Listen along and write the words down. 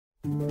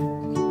Welcome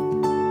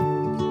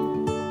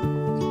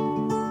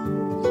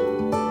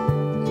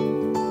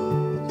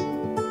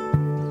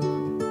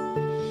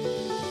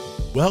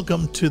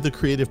to the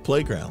Creative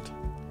Playground.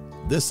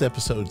 This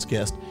episode's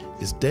guest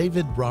is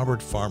David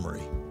Robert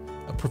Farmerie,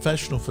 a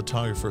professional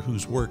photographer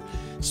whose work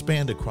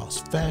spanned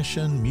across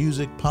fashion,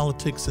 music,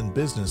 politics, and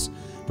business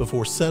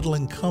before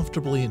settling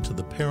comfortably into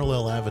the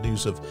parallel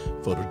avenues of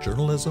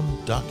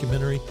photojournalism,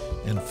 documentary,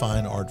 and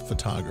fine art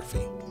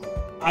photography.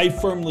 I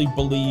firmly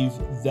believe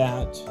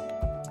that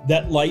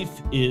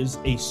life is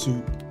a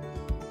soup,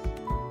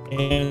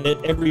 and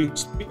that every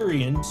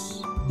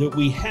experience that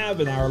we have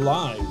in our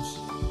lives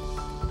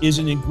is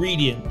an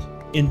ingredient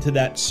into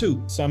that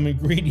soup. Some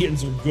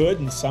ingredients are good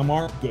and some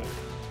aren't good.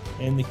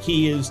 And the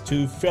key is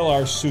to fill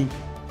our soup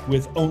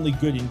with only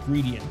good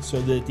ingredients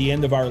so that at the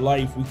end of our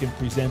life, we can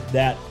present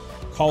that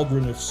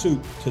cauldron of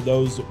soup to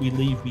those that we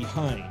leave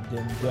behind.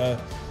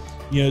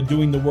 And,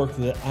 doing the work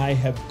that I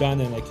have done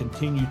and I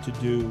continue to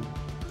do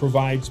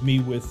provides me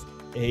with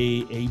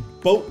a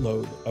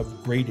boatload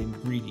of great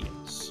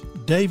ingredients.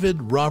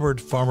 David Robert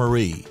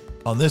Farmerie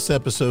on this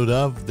episode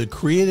of The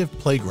Creative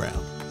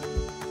Playground.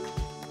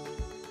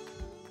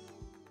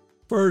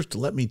 First,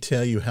 let me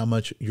tell you how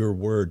much your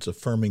words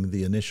affirming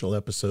the initial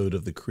episode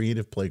of The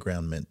Creative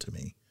Playground meant to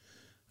me.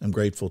 I'm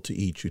grateful to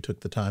each who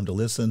took the time to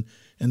listen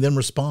and then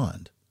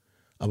respond.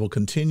 I will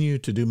continue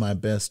to do my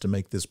best to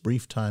make this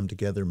brief time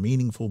together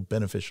meaningful,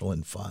 beneficial,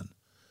 and fun.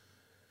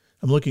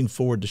 I'm looking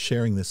forward to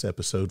sharing this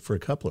episode for a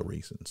couple of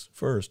reasons.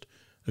 First,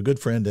 a good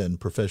friend and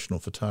professional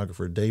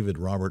photographer, David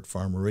Robert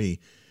Farmerie,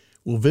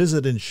 will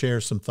visit and share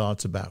some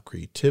thoughts about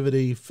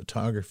creativity,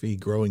 photography,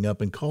 growing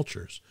up, and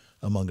cultures,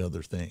 among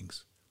other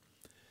things.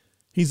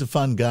 He's a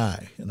fun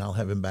guy, and I'll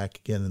have him back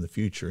again in the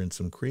future in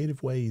some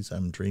creative ways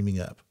I'm dreaming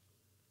up.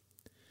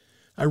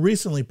 I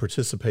recently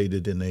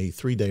participated in a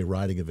 3-day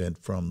writing event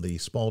from the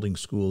Spalding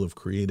School of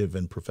Creative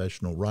and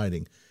Professional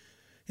Writing,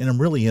 and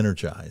I'm really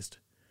energized.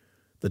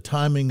 The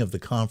timing of the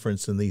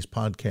conference and these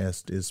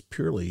podcasts is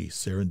purely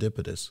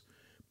serendipitous,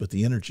 but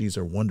the energies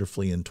are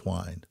wonderfully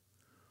entwined.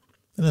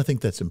 And I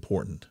think that's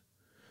important,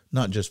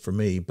 not just for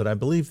me, but I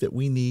believe that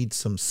we need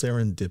some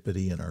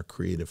serendipity in our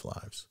creative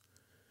lives.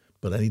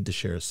 But I need to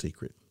share a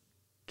secret,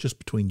 just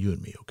between you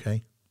and me,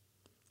 okay?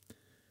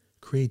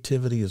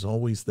 Creativity is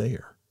always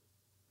there.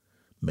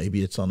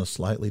 Maybe it's on a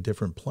slightly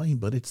different plane,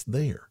 but it's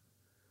there.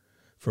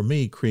 For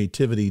me,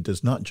 creativity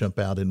does not jump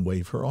out and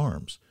wave her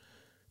arms.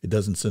 It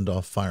doesn't send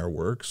off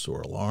fireworks or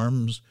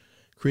alarms.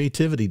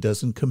 Creativity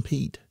doesn't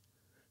compete.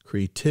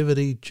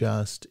 Creativity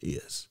just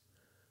is.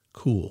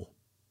 Cool,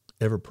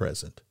 ever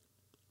present,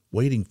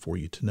 waiting for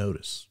you to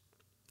notice.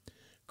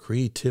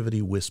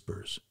 Creativity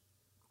whispers,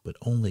 but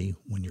only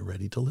when you're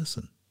ready to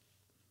listen.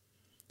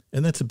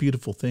 And that's a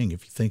beautiful thing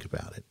if you think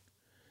about it.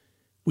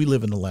 We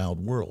live in a loud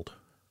world.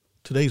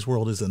 Today's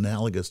world is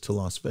analogous to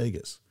Las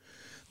Vegas.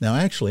 Now,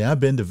 actually, I've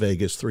been to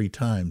Vegas 3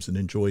 times and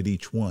enjoyed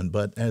each one,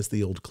 but as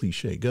the old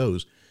cliche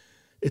goes,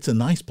 it's a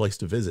nice place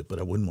to visit, but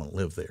I wouldn't want to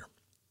live there.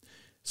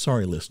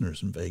 Sorry,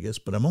 listeners in Vegas,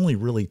 but I'm only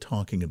really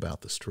talking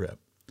about the Strip.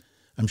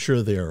 I'm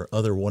sure there are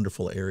other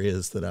wonderful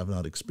areas that I've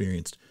not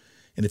experienced.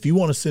 And if you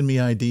want to send me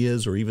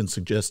ideas or even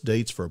suggest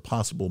dates for a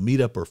possible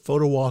meetup or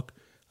photo walk,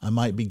 I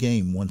might be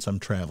game once I'm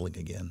traveling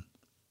again.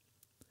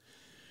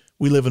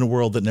 We live in a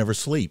world that never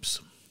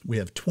sleeps. We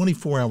have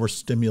 24-hour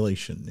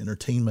stimulation,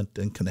 entertainment,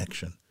 and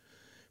connection.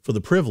 For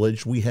the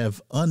privilege, we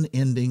have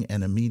unending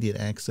and immediate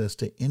access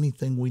to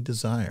anything we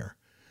desire.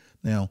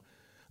 Now,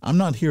 I'm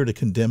not here to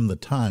condemn the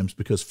times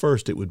because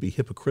first, it would be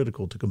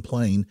hypocritical to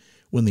complain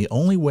when the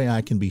only way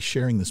I can be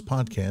sharing this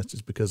podcast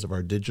is because of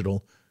our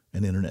digital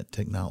and internet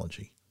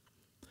technology.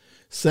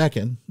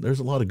 Second, there's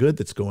a lot of good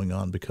that's going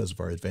on because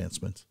of our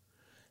advancements.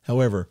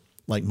 However,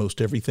 like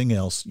most everything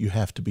else, you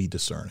have to be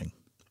discerning.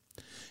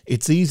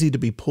 It's easy to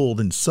be pulled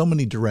in so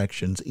many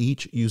directions,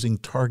 each using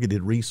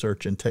targeted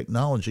research and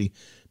technology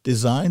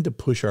designed to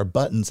push our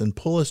buttons and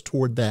pull us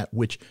toward that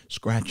which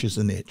scratches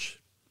an itch.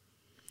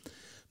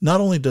 Not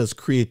only does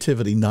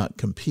creativity not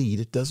compete,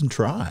 it doesn't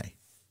try.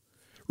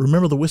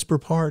 Remember the whisper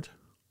part?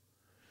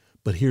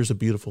 But here's a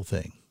beautiful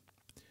thing.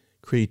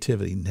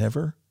 Creativity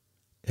never,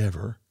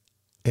 ever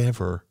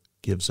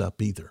gives up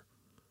either.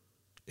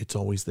 It's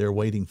always there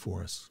waiting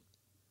for us.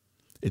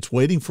 It's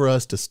waiting for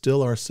us to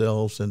still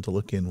ourselves and to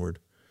look inward.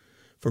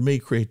 For me,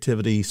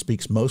 creativity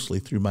speaks mostly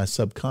through my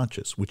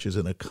subconscious, which is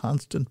in a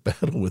constant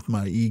battle with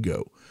my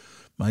ego.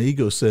 My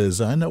ego says,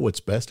 I know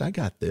what's best, I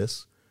got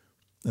this.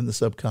 And the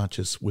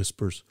subconscious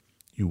whispers,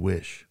 you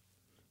wish.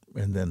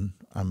 And then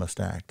I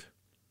must act.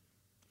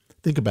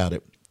 Think about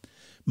it.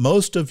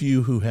 Most of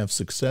you who have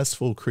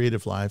successful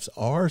creative lives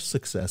are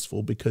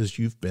successful because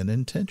you've been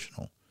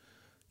intentional.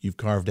 You've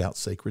carved out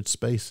sacred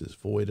spaces,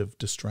 void of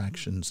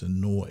distractions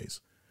and noise.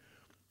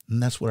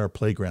 And that's what our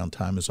playground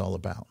time is all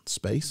about.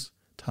 Space,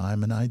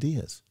 time, and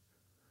ideas.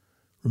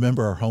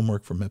 Remember our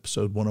homework from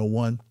episode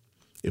 101?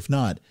 If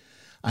not,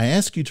 I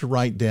ask you to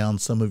write down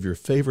some of your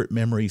favorite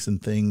memories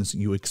and things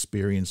you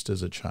experienced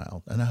as a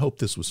child. And I hope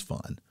this was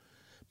fun.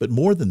 But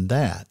more than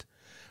that,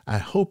 I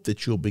hope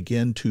that you'll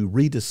begin to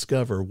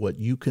rediscover what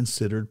you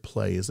considered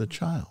play as a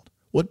child,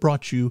 what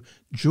brought you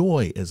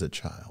joy as a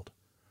child.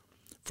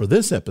 For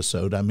this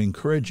episode, I'm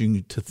encouraging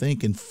you to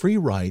think in free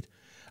write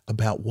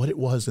about what it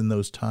was in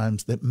those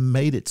times that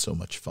made it so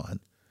much fun.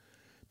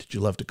 Did you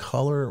love to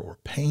color or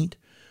paint?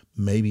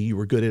 Maybe you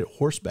were good at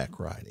horseback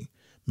riding.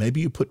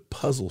 Maybe you put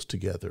puzzles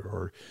together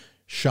or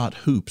shot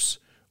hoops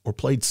or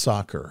played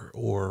soccer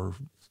or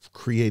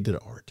created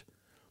art.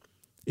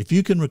 If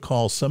you can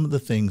recall some of the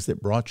things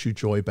that brought you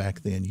joy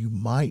back then, you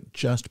might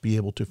just be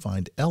able to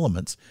find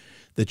elements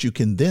that you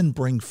can then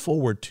bring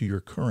forward to your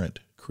current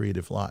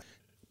creative life.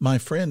 My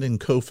friend and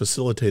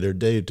co-facilitator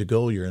Dave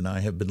DeGolier and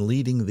I have been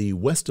leading the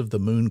West of the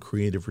Moon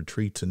Creative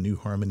Retreats in New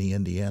Harmony,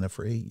 Indiana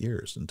for 8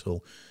 years,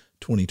 until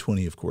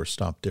 2020, of course,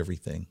 stopped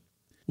everything.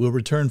 We'll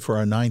return for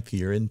our 9th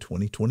year in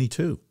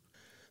 2022.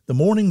 The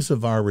mornings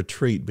of our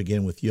retreat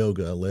begin with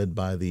yoga led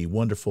by the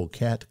wonderful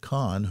Kat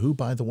Khan, who,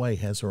 by the way,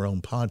 has her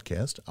own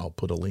podcast. I'll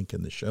put a link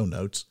in the show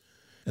notes.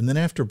 And then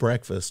after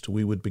breakfast,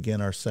 we would begin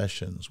our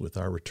sessions with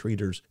our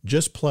retreaters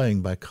just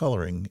playing by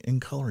coloring in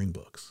coloring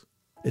books.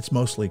 It's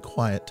mostly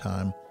quiet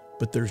time,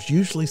 but there's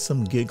usually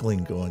some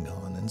giggling going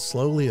on, and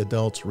slowly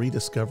adults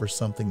rediscover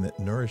something that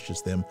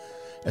nourishes them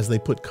as they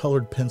put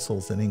colored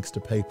pencils and inks to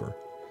paper.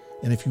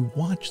 And if you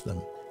watch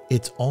them,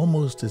 it's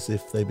almost as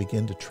if they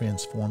begin to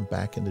transform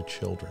back into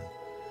children,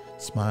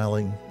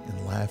 smiling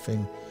and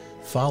laughing,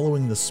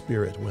 following the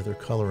spirit, whether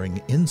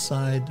coloring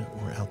inside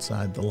or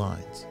outside the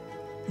lines.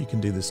 You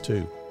can do this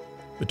too.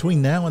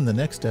 Between now and the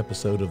next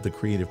episode of The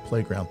Creative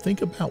Playground,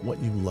 think about what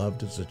you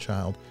loved as a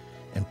child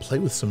and play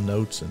with some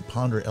notes and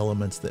ponder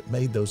elements that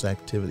made those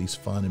activities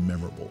fun and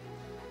memorable.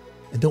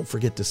 And don't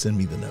forget to send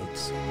me the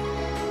notes.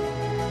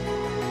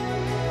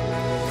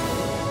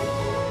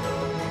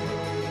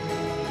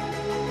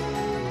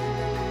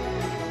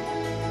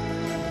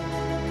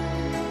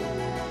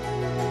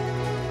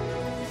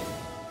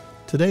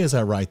 Today, as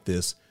I write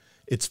this,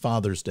 it's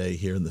Father's Day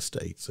here in the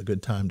States, a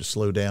good time to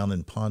slow down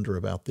and ponder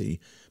about the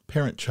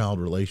parent-child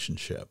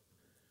relationship.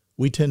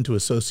 We tend to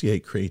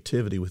associate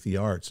creativity with the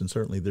arts, and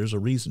certainly there's a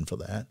reason for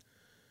that.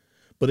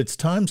 But it's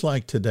times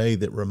like today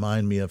that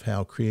remind me of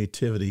how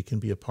creativity can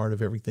be a part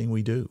of everything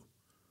we do.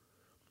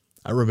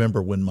 I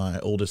remember when my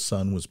oldest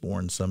son was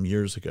born some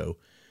years ago,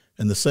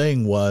 and the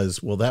saying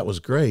was, well, that was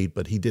great,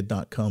 but he did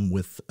not come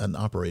with an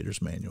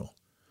operator's manual.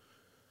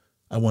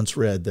 I once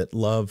read that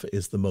love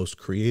is the most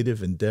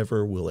creative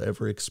endeavor we'll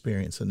ever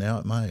experience, and now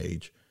at my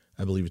age,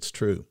 I believe it's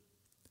true.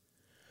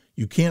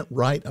 You can't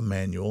write a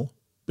manual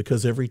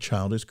because every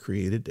child is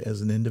created as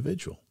an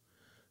individual.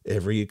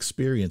 Every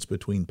experience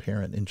between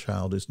parent and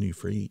child is new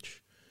for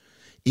each.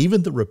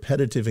 Even the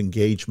repetitive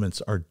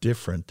engagements are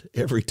different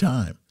every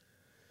time.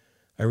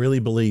 I really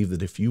believe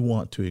that if you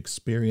want to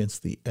experience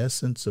the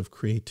essence of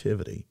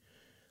creativity,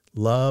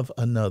 love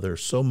another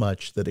so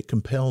much that it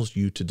compels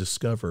you to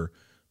discover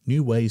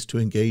new ways to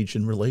engage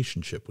in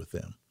relationship with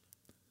them.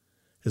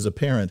 As a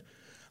parent,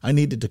 I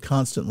needed to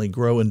constantly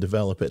grow and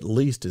develop at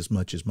least as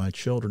much as my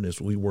children as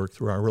we work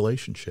through our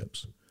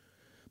relationships.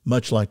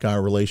 Much like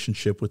our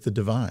relationship with the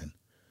divine,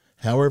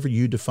 however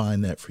you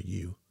define that for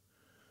you,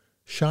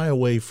 shy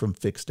away from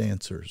fixed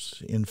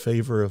answers in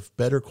favor of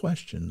better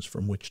questions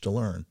from which to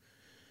learn,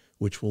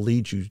 which will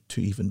lead you to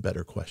even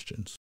better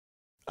questions.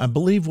 I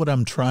believe what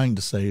I'm trying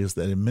to say is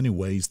that in many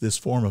ways, this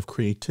form of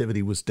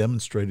creativity was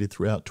demonstrated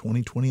throughout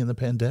 2020 and the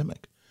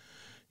pandemic.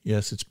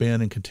 Yes, it's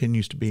been and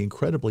continues to be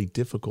incredibly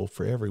difficult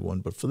for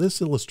everyone, but for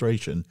this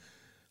illustration,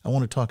 I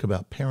want to talk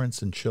about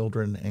parents and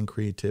children and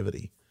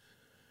creativity.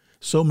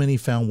 So many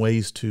found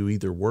ways to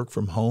either work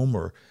from home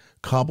or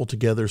cobble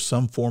together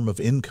some form of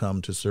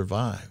income to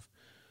survive.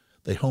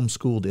 They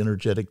homeschooled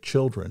energetic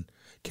children,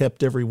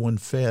 kept everyone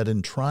fed,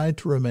 and tried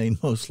to remain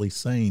mostly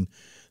sane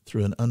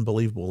through an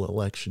unbelievable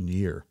election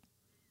year.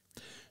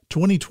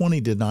 2020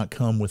 did not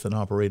come with an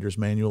operator's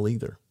manual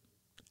either.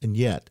 And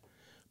yet,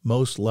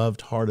 most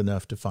loved hard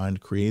enough to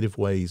find creative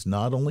ways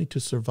not only to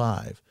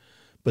survive,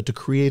 but to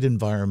create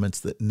environments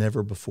that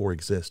never before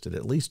existed,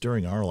 at least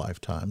during our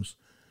lifetimes,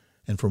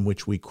 and from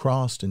which we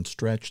crossed and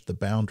stretched the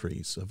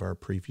boundaries of our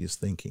previous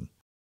thinking.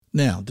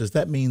 Now, does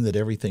that mean that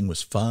everything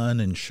was fun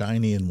and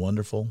shiny and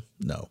wonderful?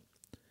 No.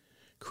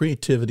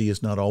 Creativity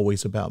is not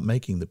always about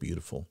making the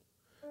beautiful.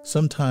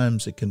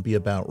 Sometimes it can be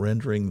about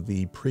rendering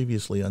the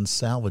previously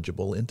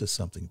unsalvageable into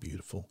something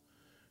beautiful,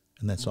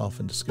 and that's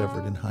often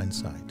discovered in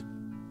hindsight.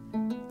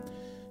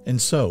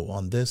 And so,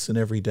 on this and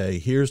every day,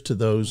 here's to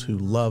those who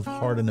love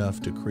hard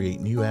enough to create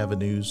new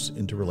avenues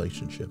into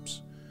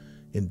relationships,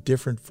 in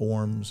different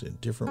forms, in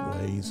different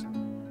ways,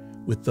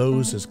 with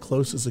those as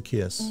close as a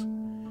kiss,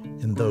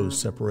 and those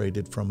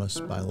separated from us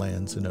by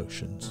lands and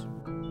oceans.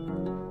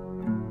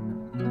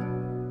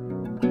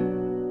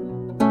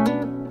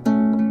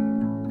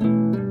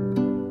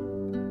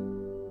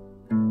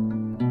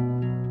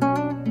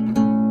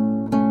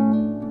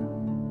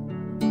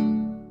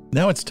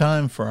 Now it's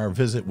time for our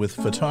visit with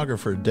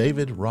photographer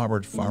David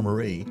Robert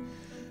Farmerie,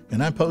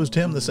 and I posed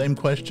him the same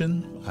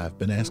question I've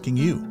been asking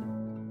you.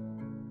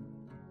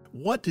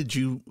 What did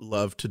you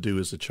love to do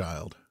as a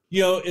child?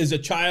 As a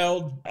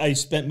child, I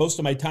spent most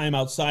of my time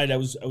outside. I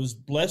was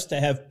blessed to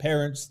have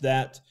parents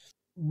that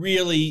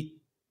really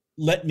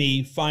let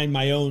me find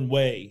my own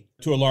way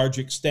to a large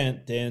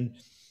extent. And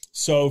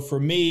so for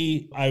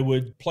me, I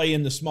would play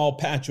in the small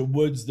patch of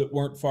woods that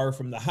weren't far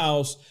from the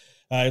house.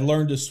 I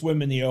learned to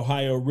swim in the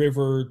Ohio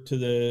River to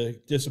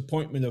the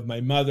disappointment of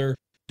my mother.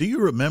 Do you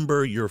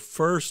remember your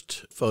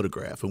first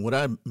photograph? And what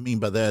I mean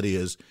by that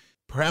is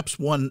perhaps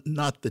one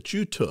not that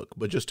you took,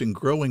 but just in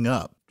growing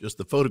up, just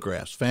the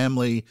photographs,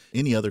 family,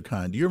 any other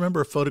kind. Do you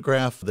remember a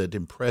photograph that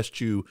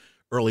impressed you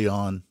early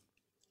on?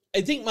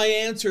 I think my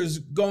answer is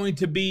going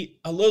to be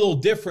a little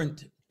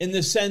different in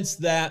the sense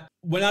that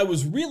when I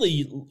was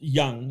really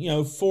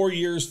young, 4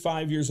 years,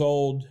 5 years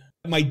old,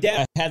 my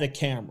dad had a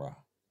camera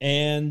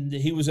and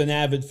he was an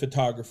avid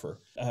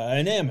photographer,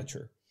 an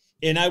amateur.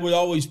 And I would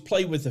always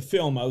play with the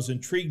film. I was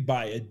intrigued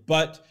by it.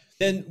 But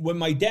then when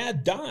my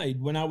dad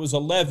died, when I was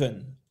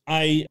 11,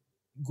 I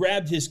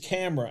grabbed his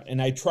camera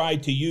and I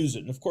tried to use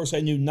it. And of course, I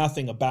knew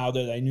nothing about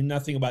it. I knew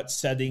nothing about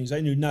settings. I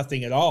knew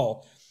nothing at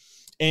all.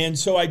 And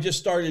so I just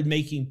started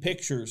making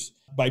pictures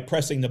by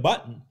pressing the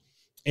button.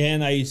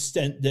 And I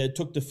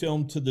took the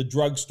film to the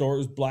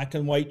drugstores, black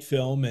and white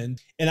film, and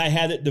I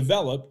had it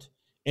developed.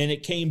 And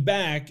it came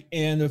back.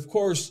 And of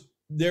course,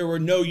 there were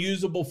no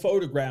usable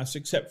photographs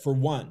except for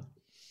one.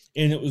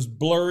 And it was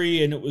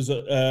blurry and it was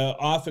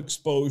off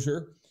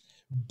exposure,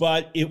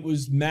 but it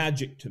was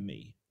magic to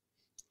me.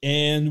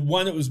 And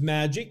one, it was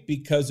magic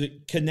because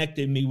it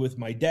connected me with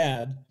my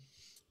dad,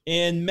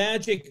 and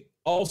magic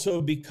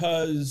also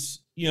because,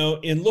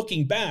 in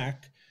looking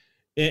back,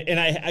 and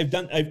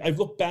I've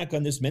looked back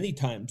on this many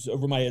times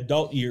over my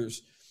adult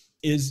years,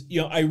 is,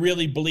 I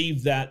really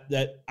believe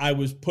that I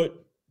was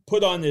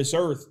put on this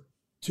earth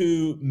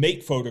to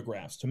make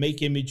photographs, to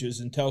make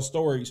images and tell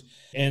stories.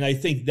 And I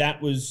think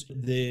that was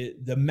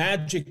the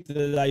magic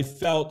that I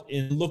felt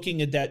in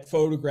looking at that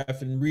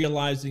photograph and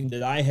realizing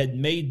that I had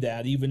made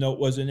that, even though it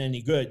wasn't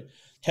any good,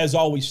 has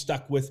always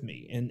stuck with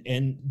me.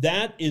 And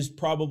that is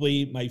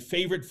probably my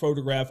favorite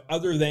photograph,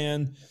 other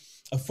than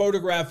a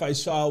photograph I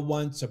saw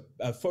once,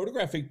 a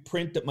photographic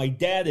print that my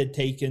dad had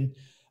taken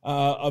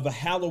of a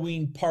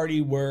Halloween party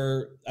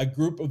where a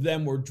group of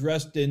them were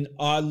dressed in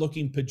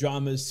odd-looking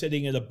pajamas,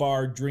 sitting at a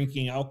bar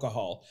drinking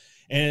alcohol.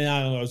 And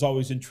I don't know, I was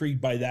always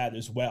intrigued by that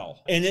as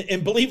well.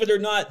 And believe it or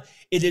not,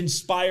 it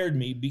inspired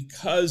me,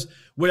 because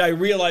what I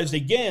realized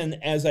again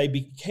as I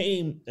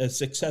became a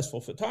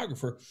successful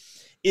photographer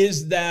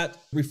is that,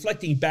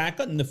 reflecting back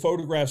on the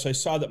photographs I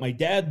saw that my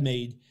dad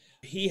made,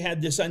 he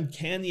had this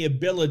uncanny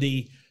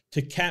ability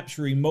to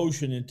capture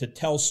emotion and to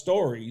tell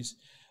stories,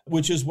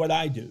 which is what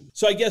I do.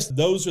 So I guess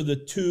those are the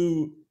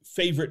two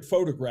favorite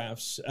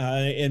photographs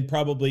and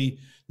probably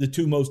the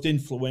two most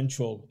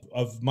influential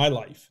of my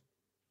life.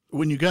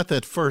 When you got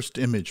that first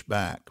image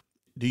back,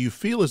 do you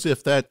feel as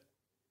if that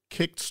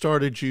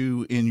kick-started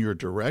you in your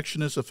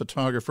direction as a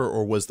photographer,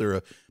 or was there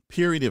a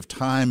period of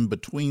time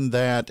between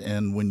that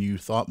and when you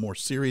thought more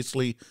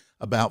seriously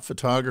about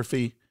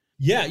photography?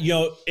 Yeah,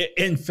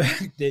 in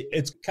fact,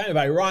 it's kind of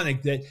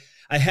ironic that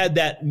I had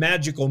that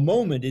magical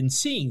moment in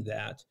seeing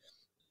that.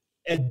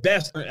 At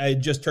best, I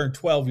had just turned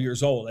 12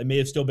 years old. I may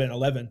have still been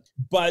 11.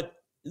 But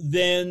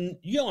then,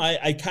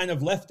 I kind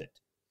of left it.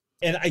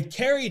 And I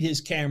carried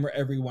his camera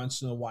every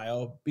once in a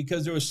while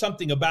because there was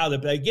something about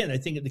it. But again, I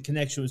think the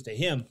connection was to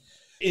him.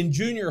 In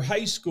junior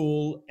high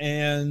school,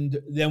 and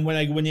then when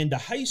I went into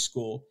high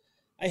school,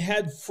 I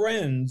had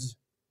friends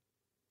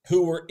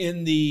who were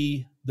in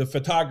the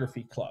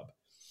photography club.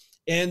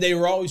 And they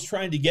were always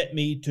trying to get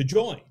me to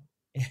join.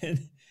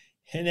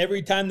 And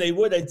every time they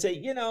would, I'd say,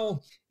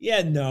 no.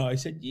 I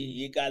said,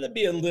 you got to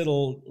be a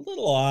little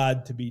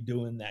odd to be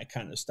doing that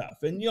kind of stuff.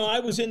 And, I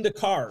was into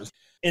cars.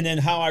 And then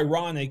how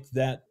ironic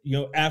that,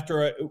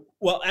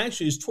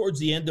 actually, it's towards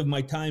the end of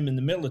my time in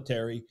the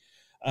military,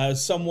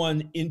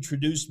 someone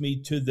introduced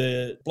me to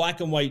the black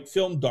and white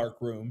film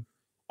darkroom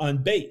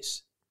on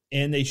base.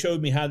 And they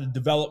showed me how to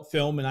develop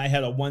film. And I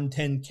had a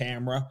 110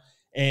 camera.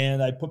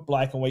 And I put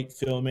black and white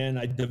film in.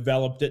 I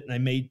developed it and I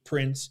made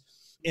prints.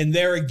 And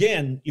there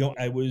again,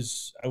 I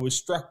was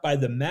struck by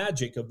the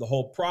magic of the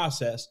whole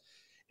process.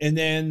 And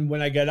then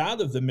when I got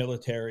out of the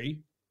military,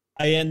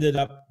 I ended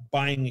up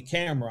buying a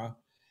camera.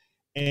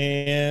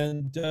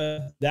 And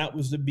that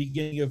was the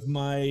beginning of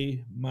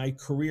my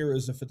career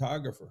as a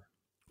photographer.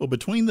 Well,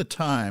 between the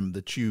time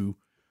that you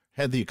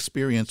had the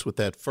experience with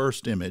that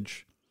first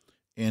image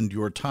and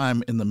your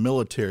time in the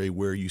military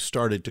where you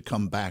started to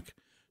come back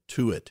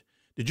to it,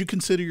 did you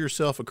consider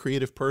yourself a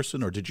creative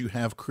person, or did you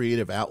have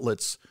creative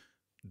outlets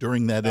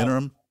during that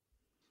interim?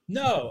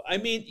 No, I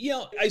mean,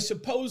 I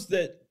suppose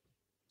that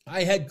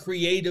I had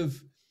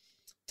creative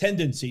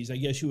tendencies, I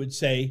guess you would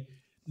say,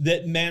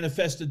 that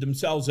manifested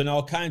themselves in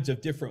all kinds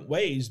of different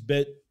ways.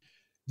 But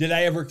did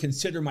I ever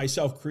consider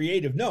myself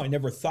creative? No, I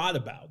never thought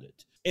about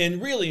it.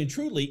 And really and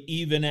truly,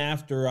 even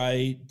after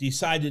I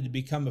decided to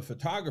become a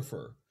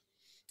photographer,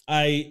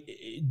 I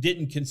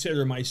didn't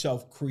consider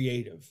myself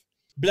creative.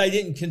 But I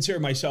didn't consider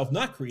myself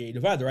not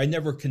creative either. I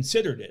never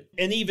considered it.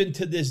 And even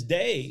to this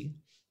day,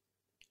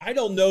 I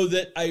don't know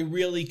that I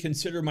really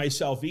consider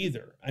myself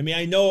either. I mean,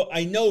 I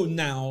know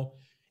now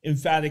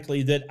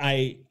emphatically that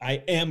I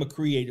am a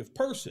creative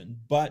person,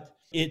 but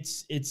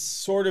it's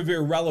sort of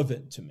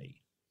irrelevant to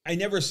me. I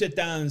never sit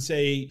down and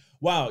say,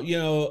 wow,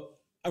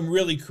 I'm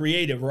really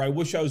creative, or I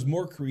wish I was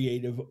more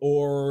creative,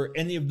 or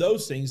any of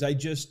those things.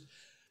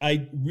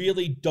 I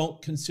really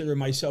don't consider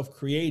myself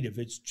creative.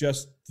 It's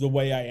just the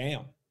way I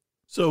am.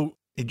 So,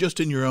 just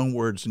in your own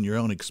words and your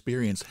own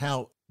experience,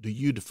 how do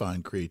you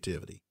define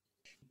creativity?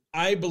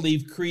 I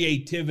believe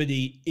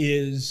creativity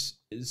is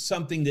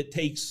something that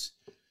takes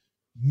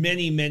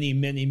many, many,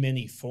 many,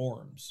 many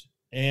forms.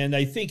 And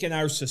I think in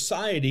our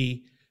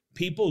society,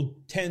 people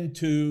tend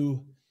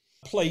to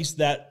place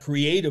that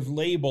creative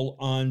label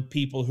on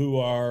people who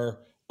are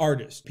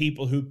artists,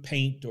 people who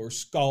paint or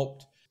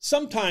sculpt,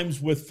 sometimes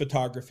with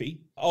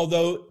photography,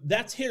 although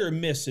that's hit or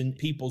miss in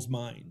people's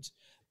minds.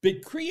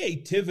 But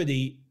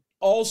creativity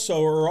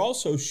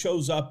also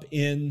shows up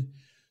in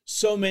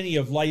so many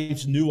of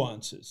life's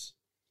nuances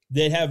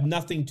that have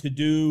nothing to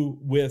do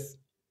with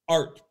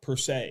art per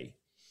se.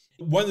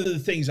 One of the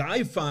things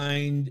I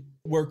find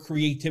where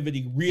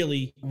creativity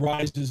really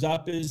rises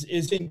up is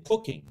in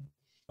cooking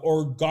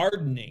or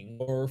gardening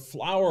or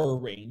flower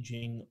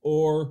arranging,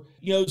 or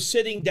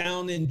sitting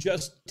down and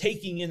just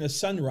taking in a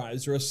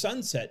sunrise or a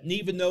sunset. And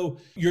even though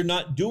you're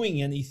not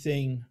doing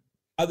anything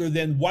other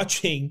than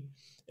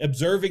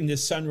observing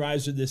this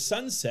sunrise or this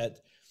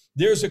sunset,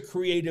 there's a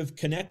creative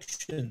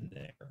connection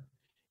there.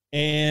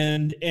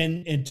 And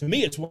to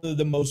me, it's one of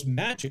the most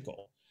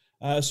magical.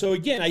 So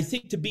again, I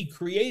think to be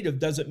creative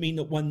doesn't mean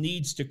that one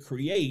needs to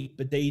create,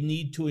 but they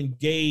need to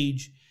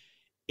engage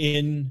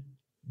in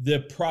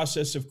the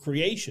process of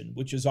creation,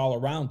 which is all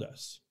around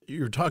us.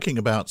 You're talking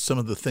about some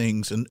of the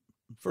things, and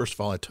first of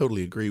all, I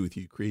totally agree with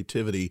you.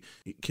 Creativity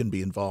can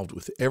be involved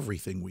with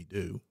everything we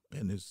do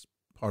and is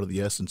part of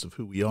the essence of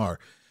who we are.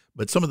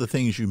 But some of the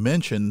things you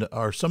mentioned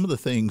are some of the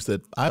things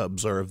that I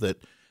observe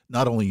that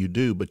not only you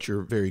do, but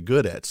you're very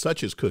good at,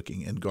 such as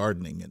cooking and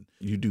gardening, and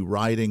you do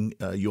writing.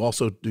 You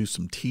also do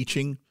some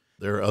teaching.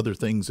 There are other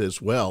things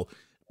as well.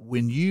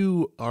 When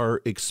you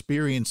are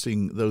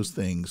experiencing those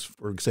things,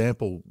 for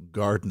example,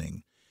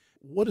 gardening,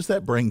 what does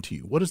that bring to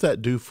you? What does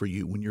that do for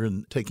you when you're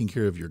taking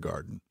care of your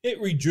garden?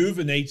 It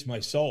rejuvenates my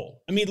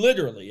soul. I mean,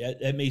 literally,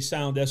 it may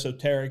sound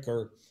esoteric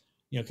or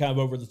kind of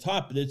over the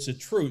top, but it's the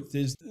truth.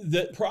 Is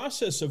the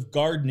process of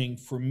gardening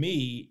for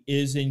me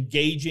is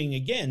engaging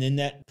again in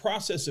that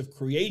process of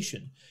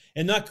creation,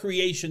 and not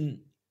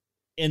creation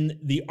in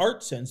the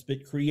art sense,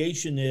 but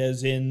creation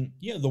as in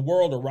the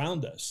world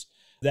around us,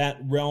 that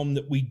realm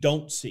that we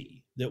don't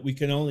see, that we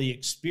can only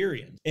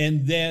experience.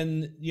 And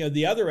then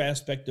the other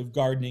aspect of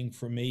gardening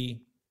for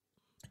me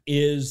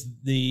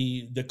is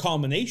the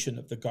culmination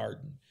of the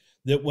garden,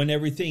 that when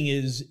everything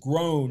is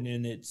grown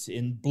and it's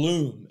in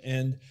bloom.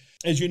 And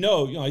as you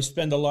know, I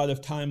spend a lot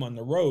of time on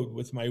the road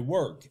with my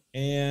work.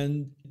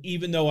 And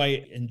even though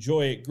I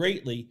enjoy it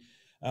greatly,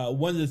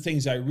 one of the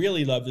things I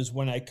really love is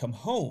when I come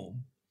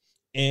home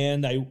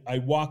and I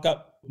walk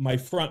up my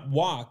front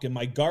walk and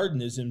my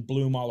garden is in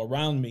bloom all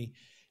around me.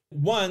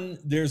 One,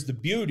 there's the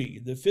beauty,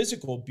 the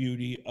physical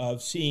beauty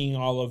of seeing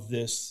all of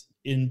this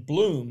in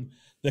bloom,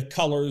 the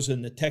colors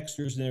and the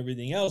textures and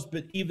everything else.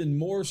 But even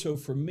more so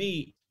for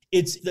me,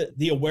 it's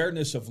the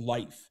awareness of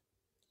life.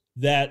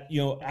 That,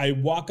 I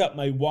walk up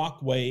my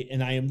walkway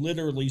and I am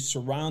literally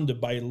surrounded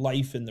by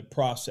life in the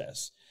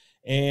process.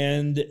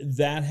 And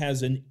that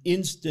has an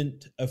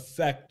instant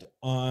effect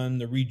on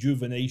the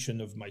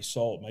rejuvenation of my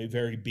soul, my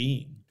very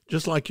being.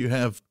 Just like you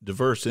have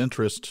diverse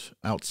interests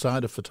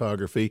outside of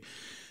photography,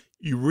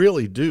 you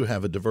really do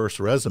have a diverse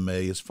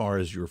resume as far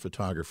as your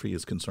photography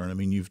is concerned. I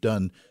mean, you've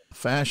done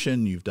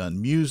fashion, you've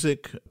done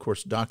music, of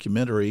course,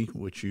 documentary,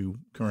 which you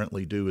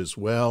currently do as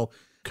well,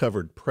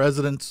 covered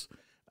presidents.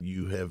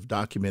 You have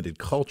documented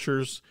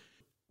cultures.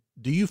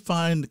 Do you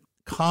find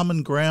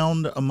common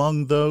ground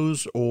among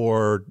those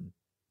or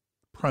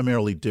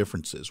primarily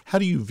differences? How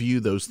do you view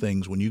those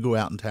things when you go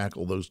out and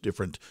tackle those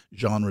different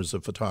genres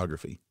of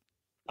photography?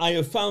 I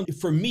have found,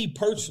 for me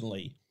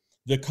personally,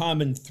 the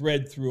common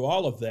thread through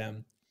all of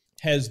them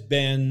has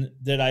been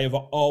that I have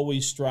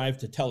always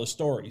strived to tell a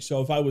story.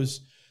 So if I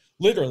was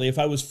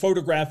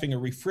photographing a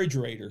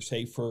refrigerator,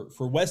 say for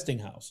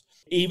Westinghouse,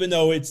 even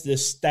though it's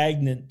this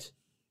stagnant,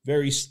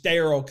 very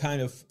sterile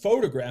kind of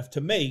photograph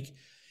to make,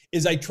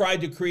 is I tried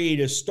to create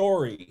a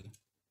story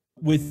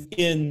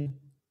within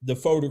the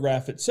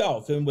photograph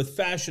itself. And with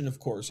fashion, of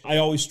course, I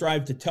always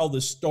strive to tell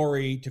the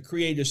story, to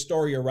create a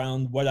story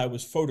around what I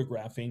was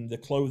photographing, the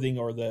clothing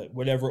or the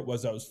whatever it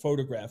was I was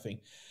photographing.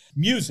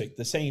 Music,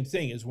 the same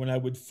thing, is when I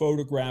would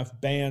photograph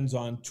bands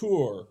on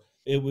tour.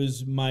 It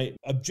was my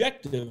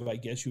objective, I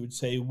guess you would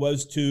say,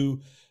 was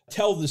to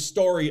tell the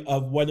story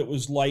of what it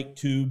was like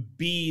to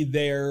be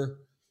there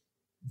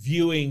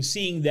viewing,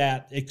 seeing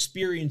that,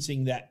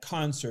 experiencing that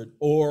concert.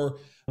 Or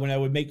when I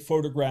would make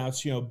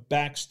photographs,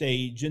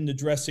 backstage, in the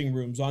dressing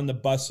rooms, on the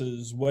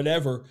buses,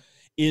 whatever,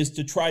 is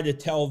to try to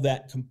tell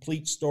that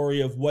complete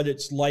story of what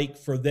it's like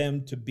for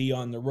them to be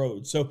on the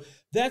road. So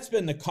that's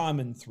been the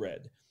common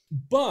thread.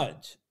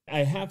 But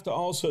I have to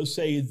also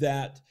say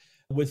that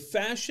with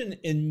fashion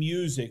and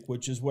music,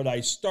 which is what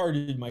I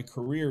started my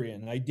career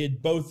in, I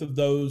did both of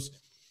those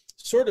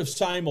sort of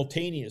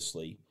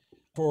simultaneously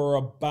for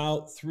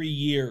about 3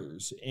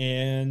 years.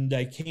 And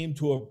I came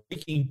to a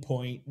breaking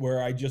point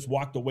where I just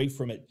walked away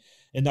from it.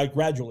 And not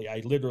gradually,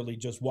 I literally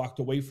just walked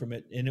away from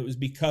it. And it was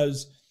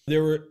because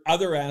there were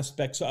other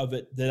aspects of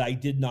it that I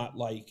did not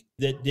like,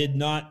 that did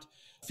not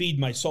feed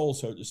my soul,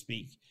 so to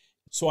speak.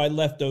 So I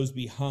left those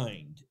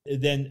behind.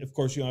 Then, of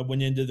course, I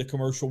went into the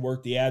commercial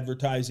work, the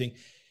advertising.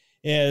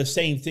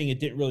 Same thing, it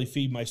didn't really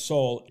feed my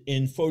soul.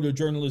 In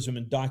photojournalism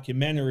and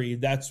documentary,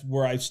 that's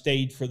where I've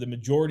stayed for the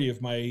majority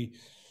of my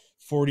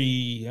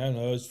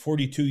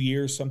 42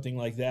 years, something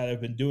like that.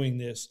 I've been doing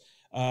this.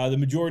 The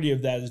majority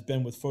of that has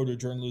been with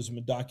photojournalism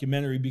and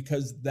documentary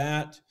because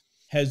that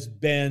has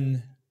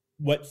been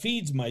what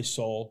feeds my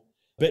soul.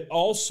 But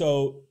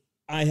also,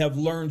 I have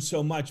learned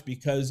so much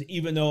because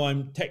even though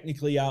I'm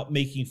technically out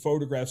making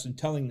photographs and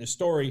telling the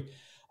story,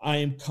 I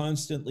am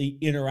constantly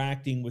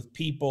interacting with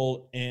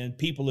people and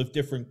people of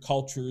different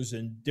cultures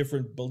and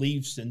different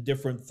beliefs and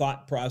different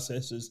thought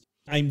processes.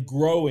 I'm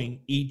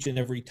growing each and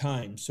every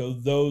time. So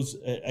those,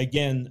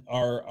 again,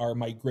 are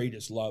my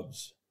greatest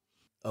loves.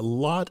 A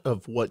lot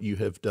of what you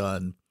have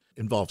done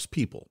involves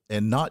people,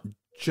 and not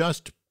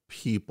just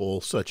people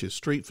such as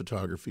street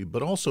photography,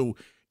 but also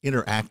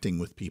interacting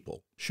with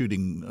people,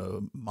 shooting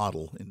a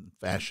model in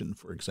fashion,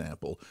 for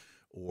example,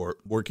 or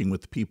working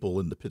with people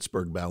in the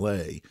Pittsburgh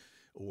Ballet,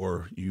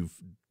 or you've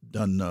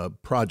done a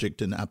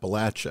project in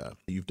Appalachia,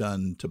 you've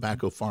done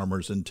tobacco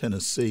farmers in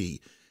Tennessee,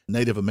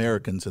 Native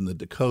Americans in the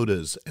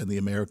Dakotas and the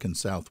American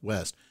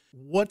Southwest.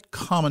 What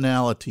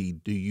commonality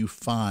do you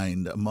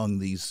find among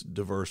these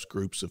diverse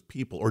groups of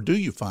people, or do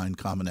you find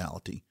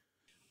commonality?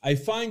 I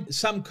find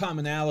some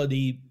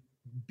commonality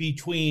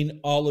between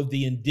all of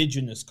the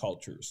indigenous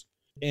cultures.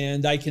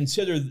 And I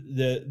consider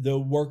the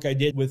work I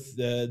did with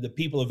the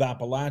people of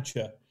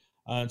Appalachia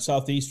in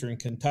southeastern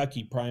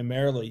Kentucky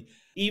primarily,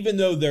 even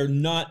though they're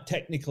not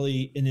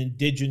technically an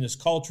indigenous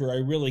culture, I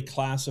really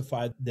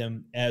classified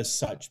them as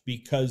such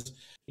because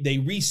they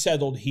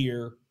resettled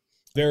here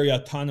very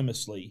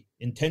autonomously,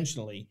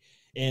 intentionally,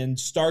 and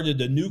started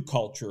a new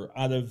culture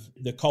out of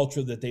the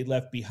culture that they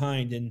left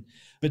behind.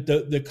 But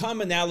the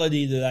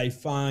commonality that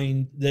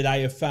I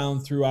have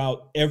found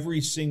throughout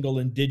every single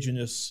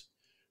indigenous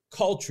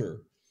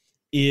culture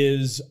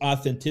is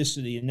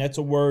authenticity. And that's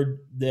a word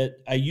that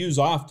I use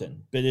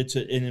often, but it's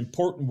an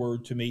important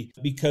word to me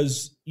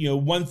because,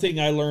 one thing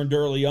I learned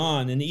early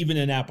on, and even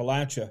in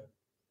Appalachia,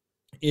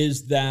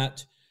 is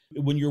that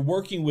when you're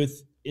working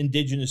with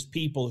indigenous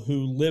people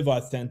who live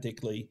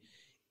authentically,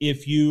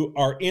 if you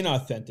are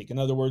inauthentic, in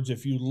other words,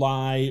 if you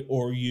lie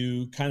or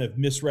you kind of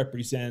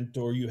misrepresent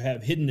or you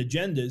have hidden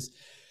agendas,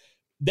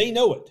 they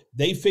know it.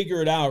 They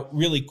figure it out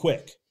really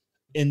quick.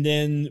 And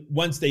then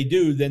once they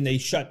do, then they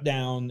shut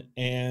down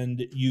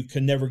and you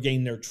can never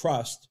gain their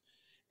trust.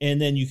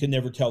 And then you can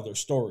never tell their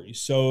stories.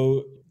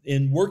 So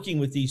in working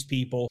with these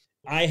people,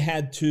 I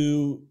had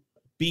to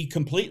be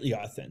completely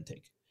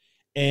authentic.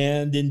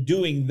 And in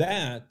doing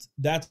that,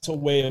 that's a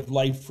way of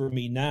life for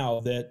me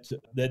now,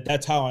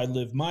 that's how I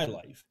live my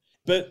life.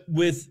 But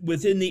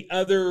within the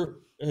other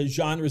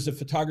genres of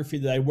photography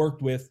that I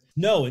worked with,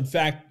 no. In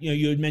fact,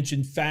 you had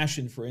mentioned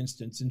fashion, for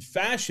instance. In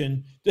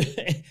fashion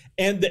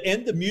and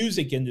the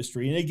music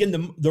industry, and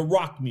again, the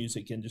rock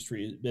music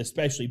industry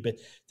especially, but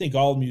I think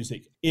all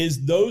music,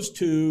 is those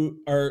two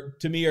are,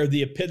 to me, are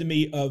the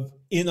epitome of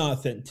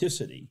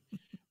inauthenticity.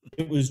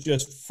 It was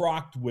just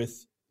fraught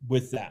with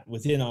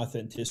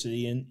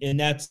inauthenticity. And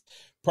that's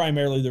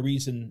primarily the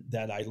reason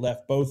that I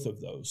left both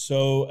of those.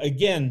 So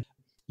again,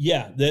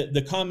 yeah,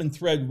 the common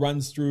thread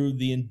runs through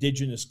the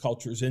indigenous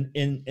cultures.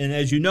 And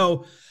as you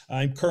know,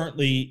 I'm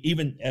currently,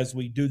 even as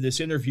we do this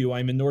interview,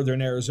 I'm in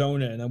northern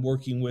Arizona and I'm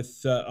working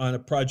with on a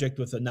project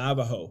with the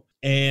Navajo.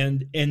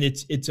 And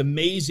it's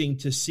amazing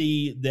to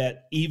see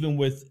that even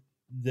with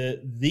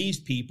these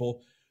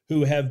people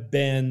who have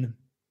been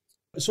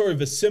sort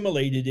of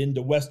assimilated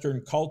into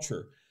Western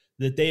culture,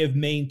 that they have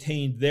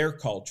maintained their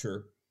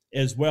culture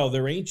as well,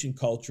 their ancient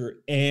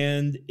culture.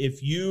 And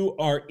if you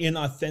are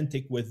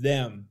inauthentic with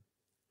them,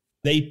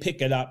 they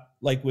pick it up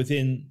like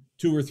within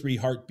 2 or 3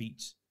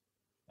 heartbeats.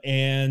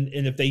 And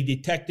if they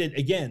detect it,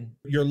 again,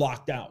 you're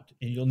locked out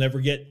and you'll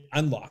never get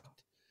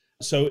unlocked.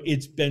 So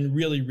it's been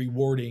really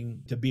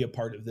rewarding to be a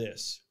part of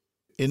this.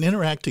 In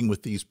interacting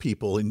with these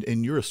people,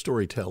 and you're a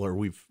storyteller,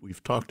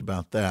 we've talked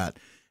about that,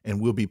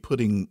 and we'll be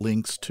putting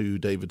links to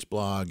David's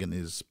blog and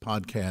his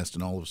podcast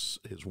and all of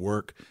his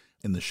work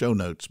in the show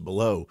notes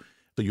below,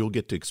 so you'll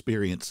get to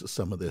experience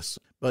some of this.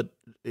 But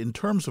in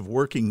terms of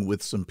working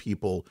with some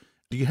people,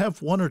 do you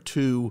have 1 or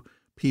 2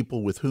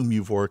 people with whom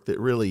you've worked that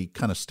really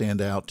kind of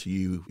stand out to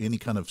you? Any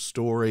kind of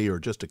story or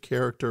just a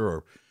character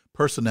or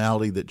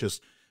personality that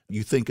just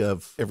you think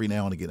of every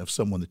now and again of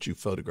someone that you've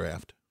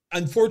photographed?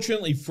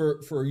 Unfortunately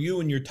for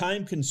you and your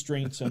time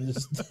constraints on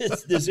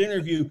this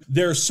interview,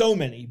 there are so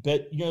many,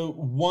 but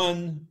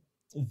one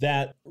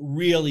that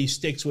really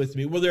sticks with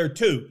me. Well, there are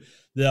 2.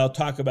 that I'll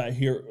talk about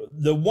here.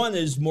 The one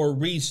is more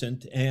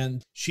recent,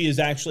 and she is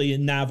actually a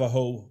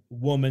Navajo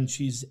woman.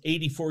 She's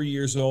 84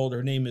 years old.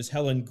 Her name is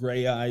Helen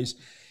Gray Eyes.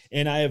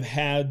 And I have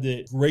had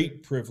the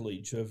great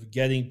privilege of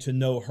getting to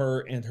know her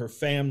and her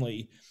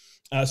family,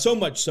 so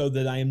much so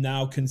that I am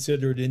now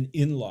considered an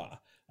in-law,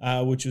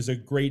 which is a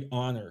great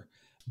honor.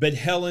 But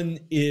Helen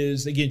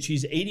is, again,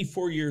 she's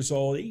 84 years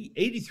old,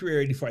 83 or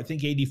 84, I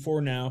think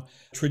 84 now.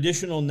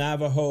 Traditional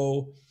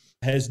Navajo,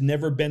 has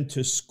never been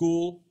to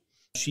school.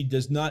 She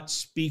does not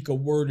speak a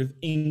word of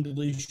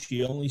English.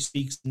 She only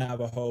speaks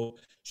Navajo.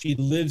 She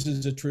lives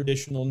as a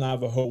traditional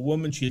Navajo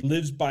woman. She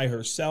lives by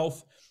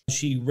herself.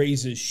 She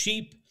raises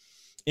sheep.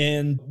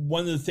 And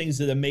one of the things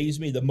that amazed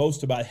me the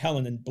most about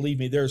Helen, and believe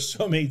me, there are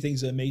so many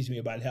things that amaze me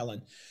about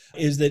Helen,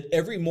 is that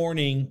every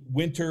morning,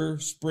 winter,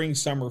 spring,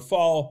 summer,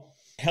 fall,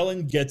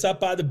 Helen gets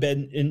up out of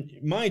bed. And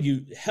mind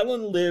you,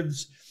 Helen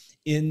lives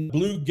in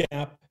Blue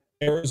Gap,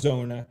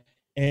 Arizona,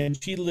 and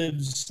she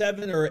lives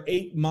 7 or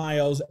 8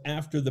 miles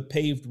after the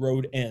paved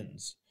road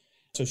ends.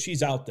 So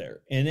she's out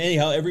there. And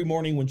anyhow, every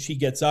morning when she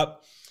gets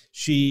up,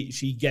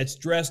 she gets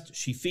dressed,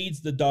 she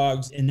feeds the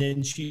dogs, and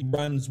then she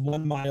runs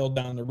 1 mile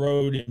down the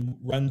road and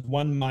runs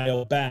 1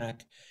 mile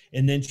back,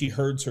 and then she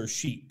herds her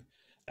sheep.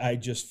 I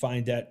just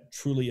find that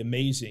truly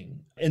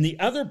amazing. And the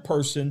other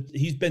person,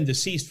 he's been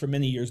deceased for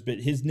many years, but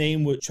his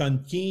name was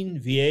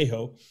Chunkin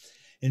Viejo.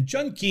 And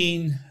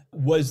Chunkin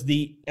was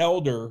the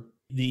elder,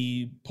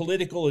 the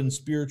political and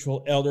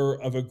spiritual elder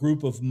of a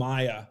group of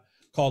Maya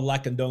called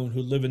Lacandon,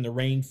 who live in the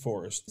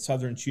rainforest,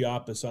 southern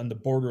Chiapas, on the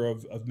border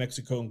of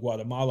Mexico and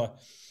Guatemala.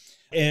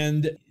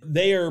 And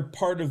they are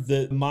part of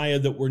the Maya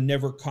that were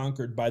never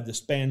conquered by the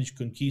Spanish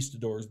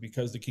conquistadors,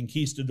 because the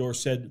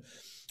conquistadors said,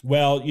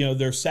 well, you know,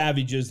 they're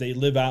savages. They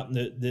live out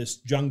in this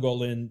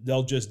jungle and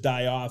they'll just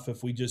die off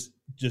if we just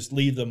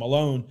leave them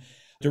alone.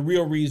 The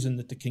real reason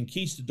that the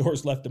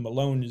conquistadors left them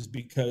alone is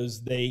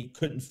because they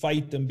couldn't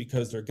fight them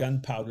because their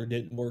gunpowder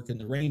didn't work in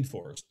the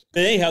rainforest.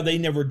 But anyhow, they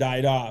never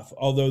died off,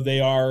 although they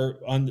are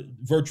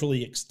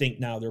virtually extinct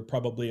now. There are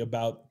probably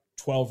about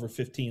 12 or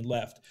 15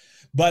 left.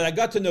 But I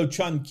got to know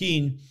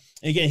Chunkin.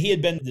 Again, he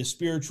had been the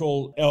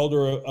spiritual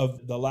elder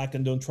of the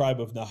Lacandon tribe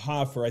of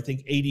Naha for, I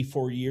think,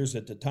 84 years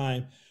at the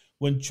time.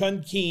 When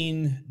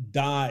Chunkin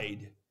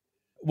died,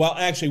 well,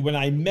 actually, when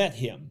I met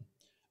him,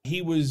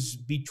 he was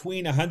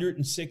between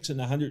 106 and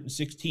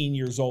 116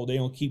 years old. They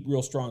don't keep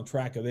real strong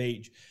track of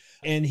age.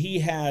 And he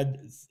had,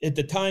 at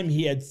the time,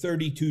 he had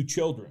 32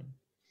 children.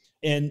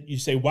 And you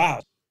say,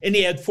 wow. And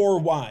he had 4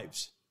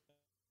 wives.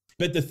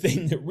 But the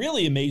thing that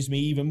really amazed me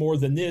even more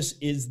than this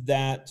is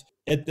that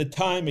at the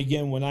time,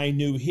 again, when I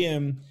knew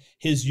him,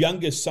 his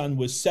youngest son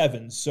was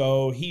 7.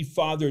 So he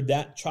fathered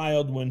that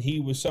child when he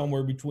was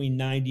somewhere between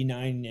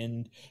 99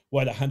 and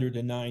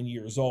 109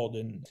 years old.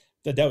 And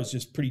that was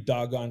just pretty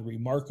doggone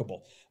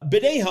remarkable.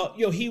 But anyhow,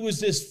 you know, he was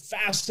this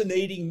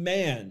fascinating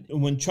man.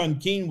 And when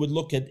Chunkin would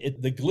look at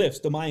the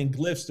glyphs, the Mayan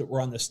glyphs that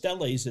were on the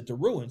steles at the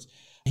ruins,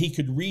 he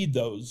could read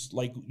those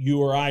like you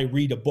or I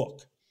read a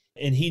book.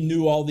 And he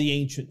knew all the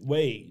ancient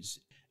ways.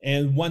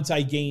 And once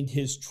I gained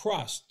his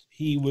trust,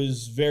 he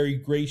was very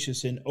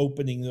gracious in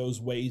opening those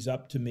ways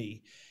up to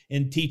me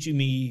and teaching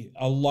me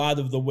a lot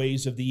of the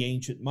ways of the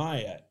ancient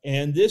Maya.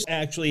 And this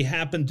actually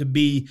happened to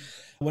be,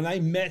 when I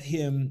met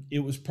him, it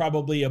was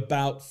probably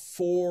about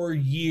 4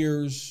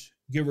 years,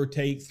 give or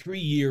take, 3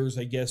 years,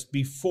 I guess,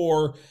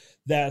 before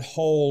that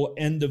whole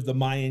end of the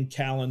Mayan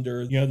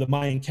calendar. You know, the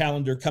Mayan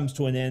calendar comes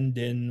to an end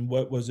in,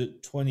 what was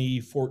it,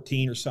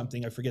 2014 or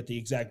something? I forget the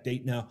exact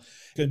date now.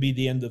 It's going to be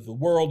the end of the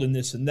world and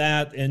this and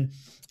that. And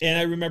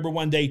I remember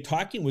one day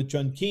talking with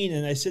Chunkin,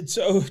 and I said,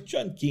 so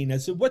Chunkin, I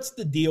said, what's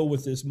the deal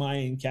with this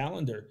Mayan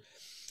calendar?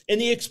 And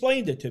he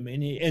explained it to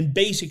me. And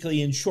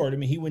basically, in short, I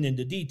mean, he went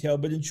into detail,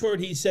 but in short,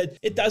 he said,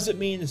 it doesn't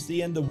mean it's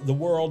the end of the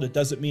world. It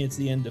doesn't mean it's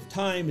the end of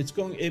time.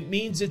 It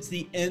means it's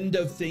the end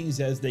of things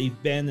as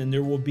they've been, and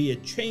there will be a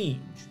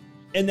change.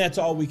 And that's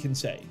all we can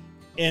say.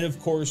 And of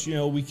course, you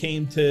know, we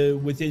came to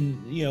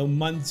within, you know,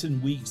 months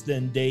and weeks,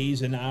 then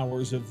days and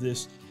hours of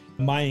this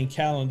Mayan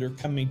calendar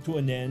coming to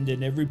an end,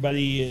 and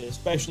everybody,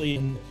 especially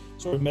in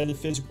sort of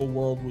metaphysical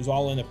world, was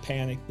all in a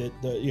panic that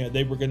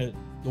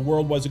the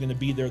world wasn't going to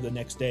be there the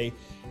next day.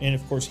 And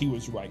of course, he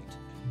was right.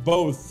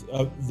 Both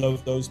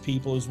of those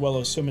people, as well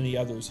as so many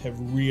others, have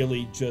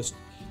really just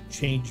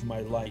changed my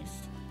life.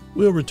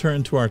 We'll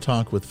return to our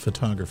talk with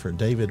photographer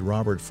David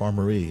Robert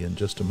Farmerie in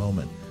just a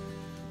moment.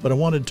 But I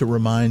wanted to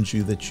remind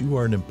you that you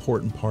are an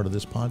important part of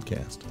this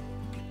podcast.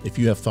 If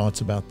you have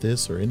thoughts about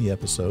this or any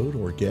episode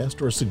or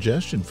guest or a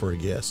suggestion for a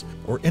guest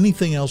or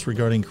anything else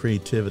regarding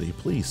creativity,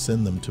 please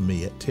send them to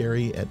me at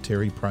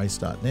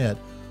terry@terryprice.net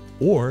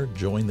or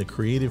join the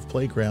Creative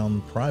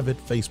Playground private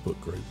Facebook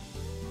group.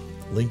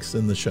 Links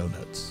in the show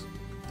notes.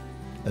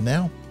 And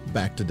now,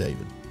 back to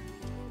David.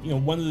 You know,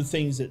 one of the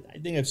things that I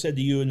think I've said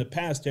to you in the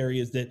past,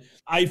 Terry, is that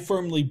I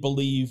firmly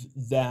believe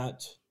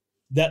that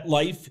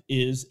life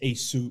is a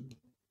soup,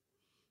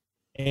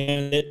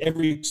 and that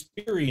every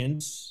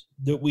experience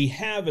that we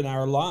have in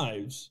our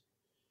lives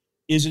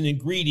is an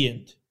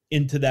ingredient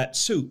into that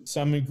soup.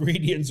 Some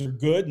ingredients are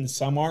good and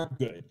some aren't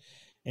good.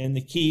 And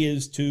the key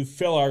is to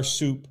fill our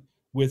soup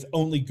with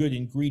only good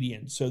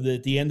ingredients so that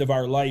at the end of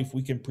our life,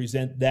 we can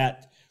present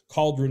that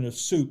cauldron of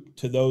soup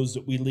to those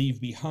that we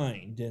leave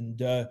behind. And,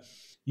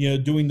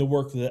 doing the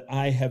work that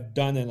I have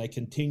done and I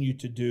continue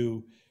to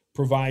do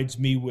provides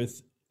me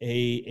with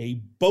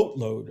a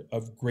boatload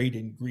of great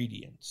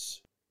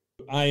ingredients.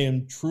 I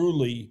am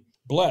truly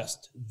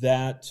blessed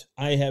that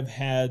I have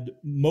had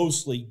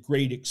mostly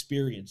great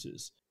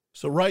experiences.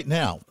 So right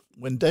now,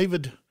 when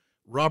David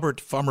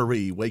Robert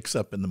Farmerie wakes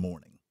up in the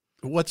morning,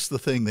 what's the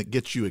thing that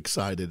gets you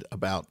excited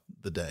about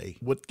the day?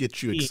 What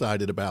gets you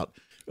excited about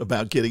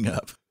getting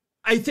up?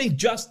 I think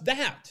just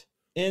that,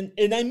 and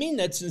I mean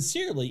that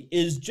sincerely,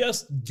 is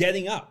just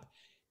getting up.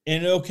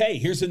 And okay,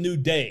 here's a new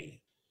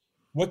day.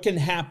 What can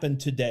happen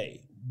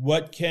today?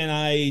 What can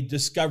I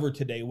discover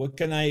today? What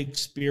can I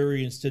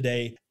experience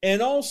today?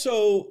 And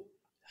also,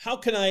 how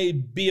can I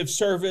be of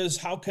service?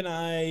 How can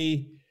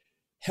I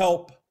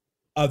help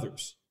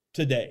others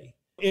today?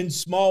 In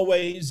small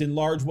ways, in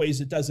large ways,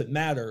 it doesn't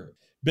matter.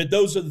 But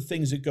those are the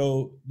things that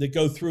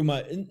go through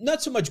my,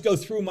 not so much go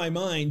through my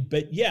mind,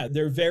 but yeah,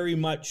 they're very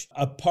much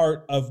a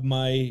part of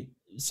my,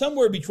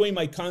 somewhere between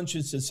my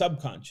conscious and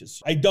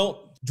subconscious. I don't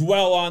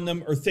dwell on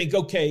them or think,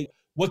 okay,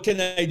 what can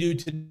I do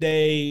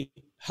today?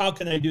 How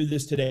can I do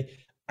this today?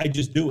 I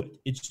just do it.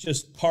 It's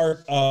just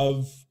part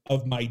of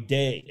my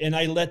day. And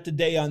I let the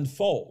day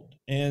unfold.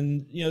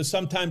 And,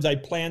 sometimes I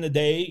plan a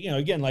day,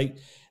 again, like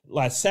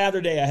last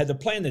Saturday, I had to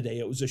plan the day.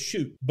 It was a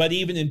shoot. But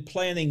even in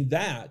planning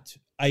that,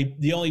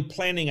 the only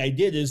planning I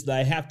did is that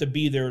I have to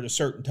be there at a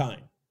certain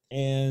time.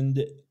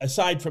 And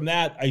aside from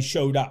that, I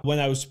showed up when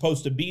I was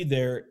supposed to be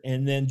there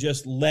and then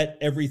just let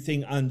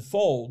everything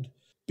unfold.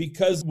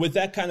 Because with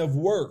that kind of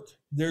work,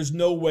 there's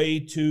no way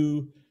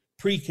to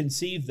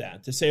preconceive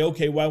that, to say,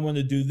 okay, well, I want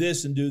to do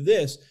this and do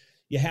this.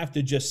 You have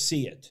to just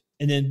see it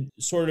and then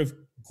sort of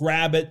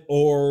grab it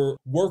or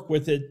work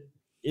with it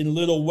in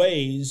little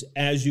ways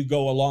as you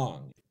go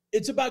along.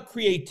 It's about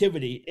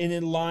creativity, and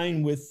in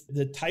line with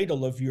the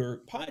title of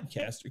your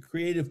podcast, A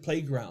Creative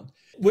Playground,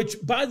 which,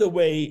 by the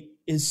way,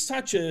 is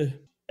such a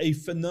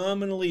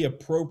phenomenally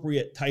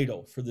appropriate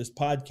title for this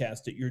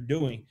podcast that you're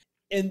doing.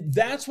 And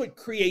that's what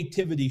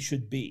creativity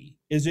should be,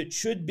 is it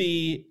should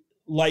be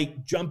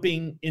like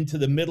jumping into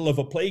the middle of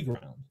a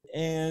playground.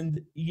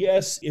 And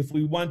yes, if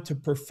we want to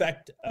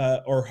perfect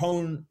or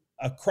hone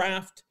a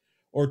craft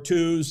or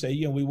two,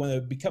 say, we want to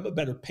become a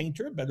better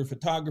painter, a better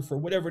photographer,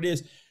 whatever it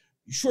is,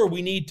 sure,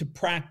 we need to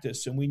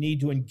practice and we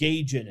need to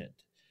engage in it.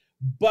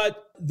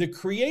 But the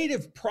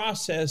creative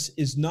process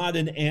is not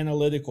an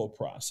analytical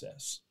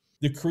process.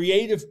 The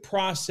creative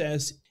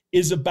process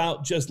is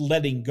about just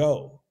letting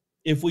go.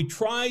 If we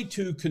try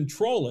to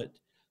control it,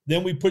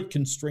 then we put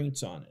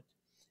constraints on it.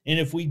 And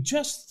if we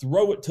just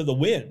throw it to the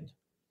wind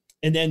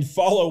and then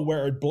follow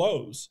where it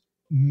blows,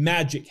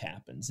 magic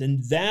happens.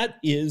 And that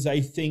is,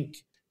 I think,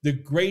 the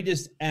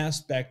greatest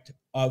aspect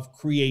of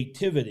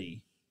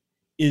creativity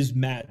is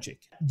magic.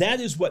 That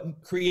is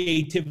what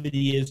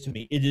creativity is to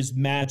me. It is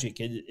magic.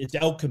 It's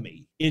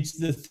alchemy. It's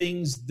the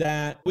things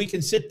that we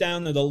can sit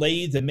down at a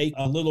lathe and make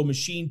a little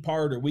machine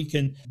part, or we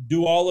can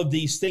do all of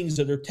these things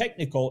that are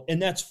technical,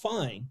 and that's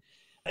fine.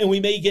 And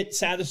we may get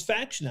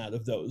satisfaction out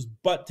of those.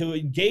 But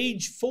to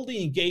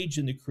fully engage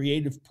in the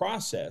creative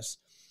process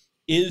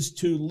is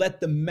to let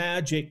the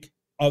magic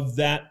of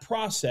that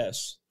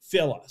process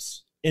fill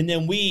us. And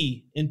then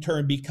we, in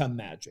turn, become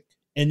magic.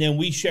 And then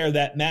we share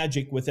that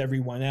magic with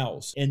everyone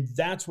else. And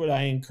that's what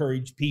I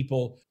encourage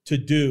people to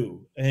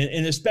do.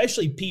 And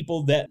especially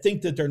people that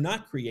think that they're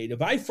not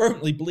creative. I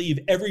firmly believe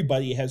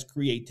everybody has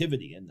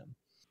creativity in them,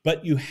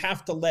 but you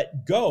have to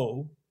let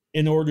go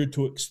in order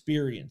to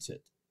experience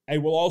it. I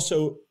will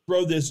also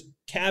throw this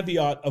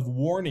caveat of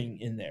warning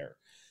in there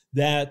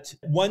that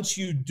once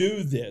you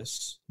do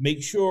this,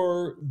 make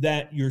sure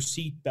that your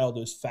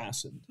seatbelt is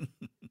fastened.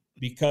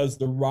 Because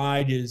the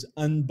ride is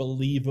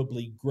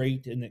unbelievably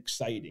great and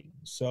exciting.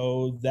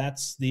 So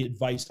that's the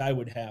advice I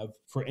would have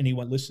for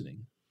anyone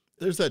listening.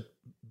 There's that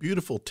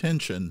beautiful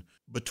tension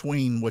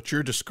between what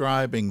you're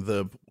describing,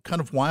 the kind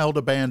of wild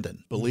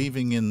abandon,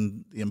 believing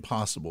in the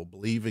impossible,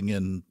 believing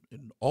in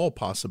all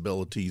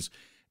possibilities,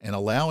 and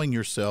allowing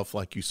yourself,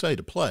 like you say,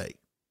 to play,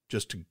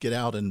 just to get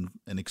out and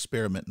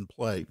experiment and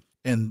play.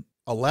 And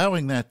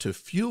allowing that to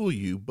fuel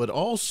you, but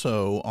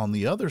also on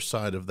the other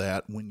side of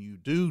that, when you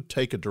do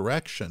take a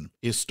direction,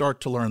 is start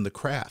to learn the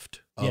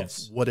craft of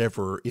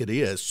whatever it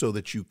is so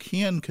that you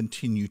can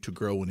continue to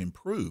grow and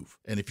improve.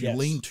 And if you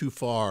lean too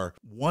far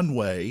one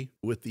way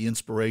with the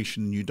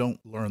inspiration, you don't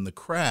learn the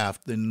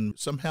craft, then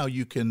somehow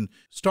you can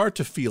start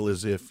to feel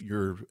as if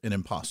you're an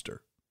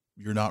imposter.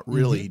 You're not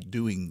really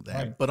doing that.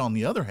 Right. But on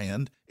the other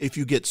hand, if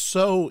you get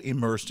so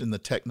immersed in the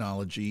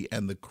technology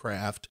and the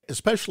craft,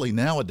 especially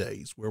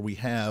nowadays where we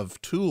have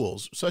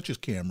tools such as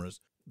cameras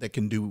that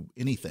can do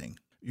anything,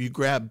 you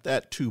grab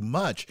that too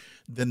much,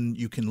 then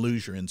you can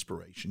lose your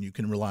inspiration. You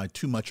can rely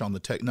too much on the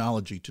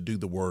technology to do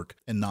the work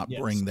and not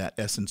bring that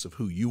essence of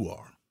who you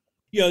are.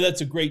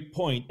 That's a great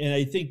point. And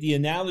I think the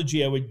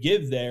analogy I would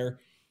give there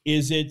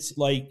is it's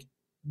like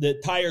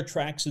the tire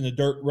tracks in a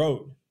dirt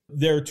road.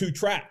 there are two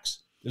tracks.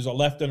 There's a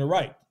left and a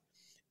right.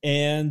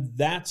 And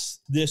that's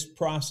this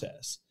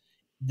process.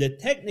 The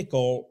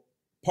technical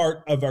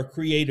part of our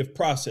creative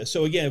process.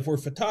 So again, if we're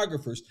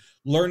photographers,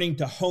 learning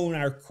to hone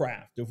our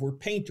craft. If we're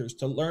painters,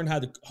 to learn how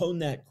to hone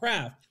that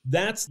craft,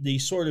 that's the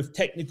sort of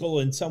technical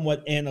and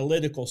somewhat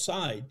analytical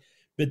side.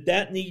 But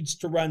that needs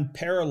to run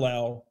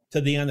parallel to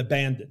the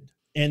unabandoned.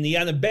 And the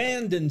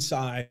unabandoned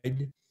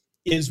side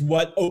is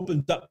what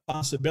opens up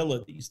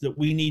possibilities that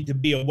we need to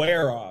be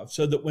aware of,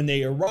 so that when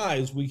they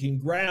arise, we can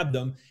grab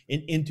them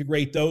and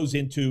integrate those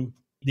into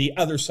the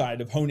other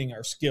side of honing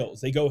our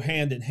skills. They go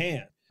hand in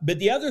hand. But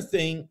the other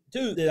thing,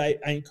 too, that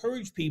I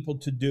encourage people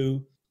to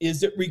do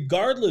is that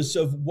regardless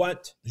of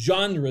what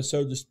genre,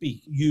 so to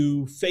speak,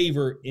 you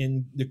favor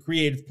in the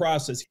creative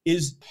process,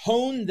 is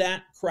hone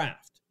that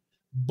craft,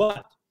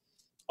 but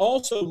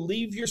also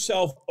leave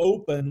yourself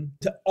open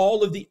to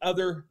all of the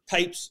other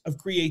types of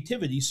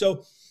creativity.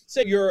 So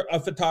say you're a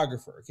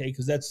photographer, okay,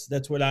 because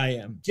that's what I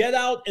am. Get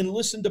out and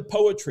listen to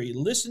poetry,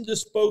 listen to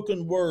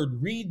spoken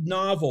word, read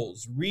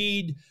novels,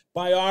 read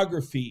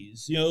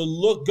biographies,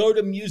 go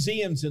to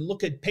museums and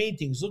look at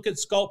paintings, look at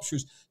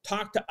sculptures,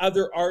 talk to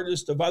other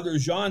artists of other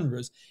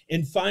genres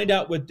and find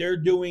out what they're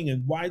doing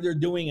and why they're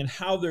doing and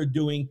how they're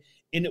doing.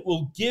 And it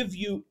will give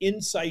you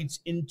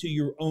insights into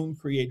your own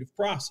creative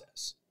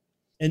process.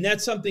 And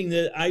that's something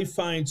that I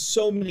find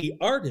so many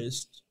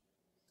artists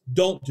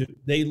don't do.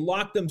 They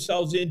lock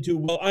themselves into,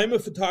 well, I'm a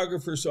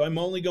photographer, so I'm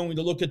only going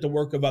to look at the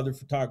work of other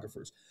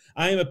photographers.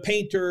 I am a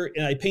painter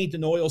and I paint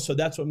in oil, so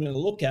that's what I'm going to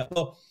look at.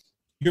 Well,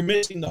 you're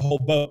missing the whole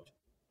boat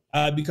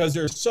because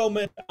there's so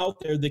many out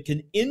there that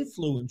can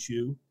influence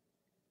you,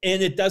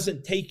 and it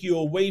doesn't take you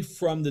away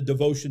from the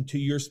devotion to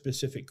your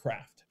specific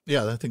craft.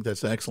 Yeah, I think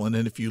that's excellent.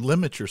 And if you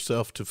limit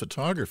yourself to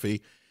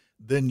photography,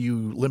 then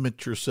you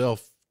limit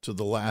yourself to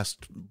the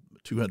last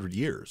 200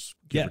 years,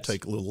 give or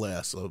take a little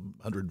less,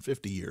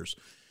 150 years.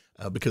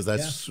 Because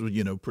that's,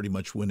 pretty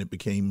much when it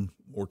became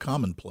more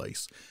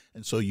commonplace.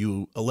 And so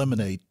you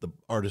eliminate the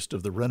artist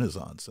of the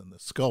Renaissance and the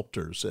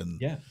sculptors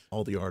and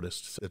all the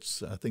artists.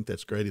 I think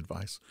that's great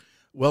advice.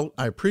 Well,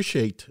 I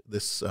appreciate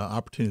this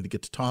opportunity to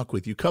get to talk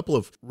with you. A couple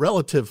of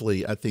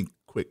relatively, I think,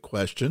 quick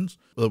questions.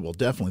 Well,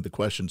 definitely the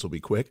questions will be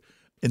quick.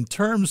 In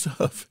terms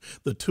of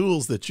the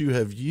tools that you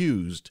have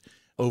used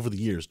over the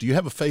years, do you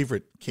have a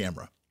favorite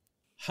camera?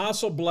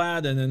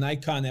 Hasselblad and a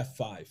Nikon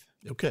F5.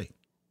 Okay.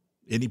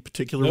 Any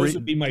particular Those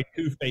reason? would be my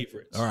two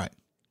favorites. All right.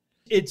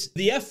 It's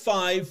the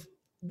F5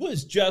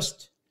 was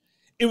just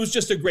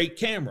a great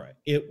camera.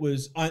 It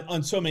was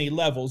on so many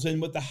levels.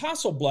 And with the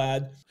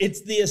Hasselblad,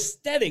 it's the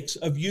aesthetics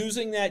of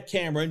using that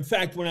camera. In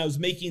fact, when I was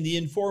making the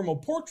informal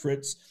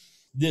portraits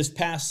this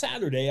past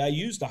Saturday, I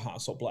used a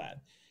Hasselblad.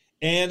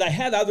 And I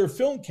had other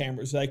film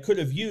cameras that I could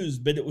have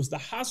used, but it was the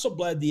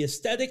Hasselblad, the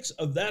aesthetics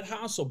of that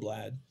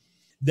Hasselblad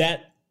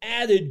that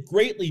added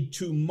greatly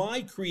to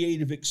my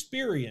creative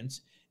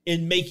experience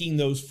in making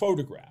those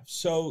photographs.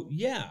 So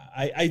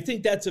I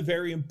think that's a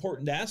very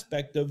important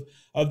aspect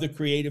of the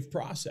creative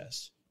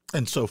process.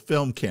 And so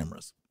film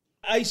cameras.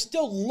 I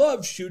still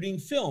love shooting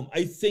film.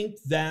 I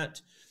think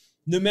that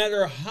no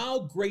matter how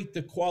great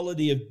the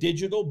quality of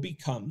digital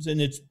becomes, and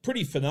it's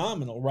pretty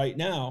phenomenal right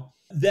now,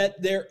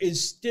 that there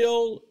is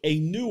still a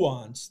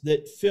nuance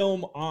that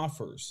film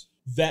offers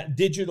that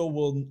digital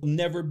will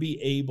never be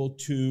able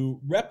to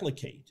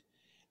replicate.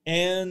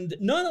 And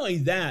not only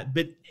that,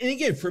 but and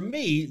again, for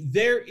me,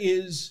 there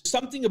is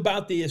something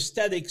about the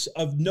aesthetics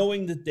of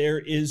knowing that there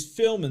is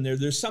film in there.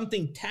 There's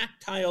something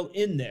tactile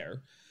in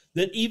there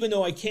that even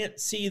though I can't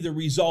see the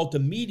result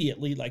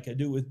immediately like I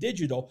do with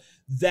digital,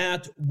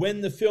 that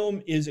when the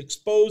film is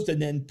exposed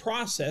and then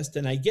processed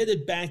and I get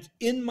it back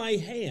in my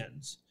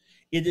hands,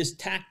 it is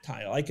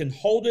tactile. I can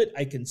hold it,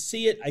 I can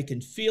see it, I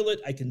can feel it,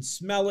 I can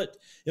smell it.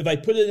 If I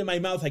put it in my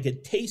mouth, I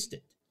can taste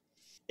it.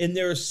 And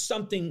there is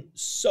something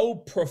so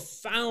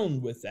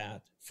profound with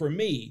that for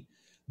me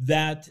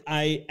that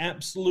I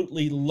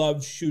absolutely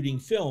love shooting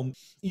film.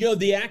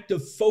 The act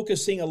of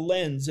focusing a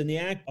lens and the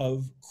act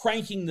of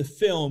cranking the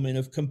film and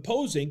of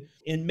composing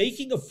and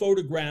making a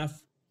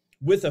photograph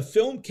with a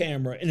film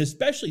camera, and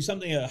especially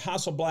something a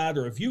Hasselblad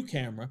or a view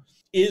camera,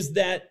 is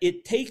that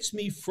it takes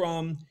me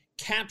from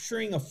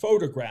capturing a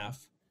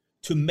photograph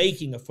to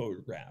making a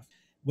photograph.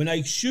 When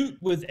I shoot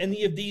with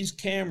any of these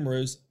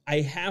cameras,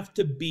 I have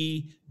to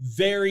be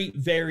very,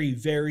 very,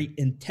 very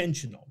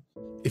intentional.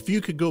 If you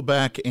could go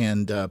back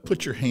and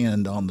put your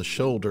hand on the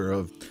shoulder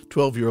of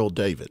 12-year-old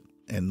David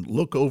and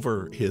look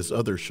over his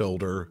other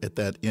shoulder at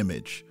that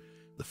image,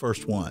 the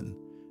first one,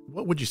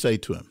 what would you say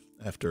to him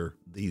after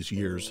these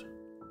years?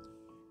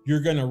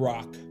 You're going to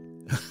rock.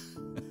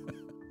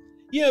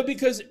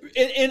 Because,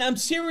 and I'm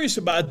serious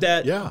about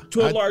that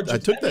to a large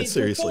extent. I took that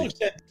seriously.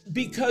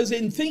 Because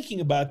in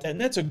thinking about that,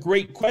 and that's a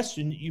great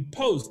question you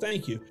posed,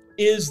 thank you,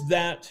 is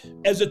that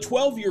as a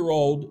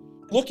 12-year-old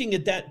looking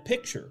at that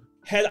picture,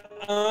 had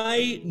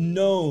I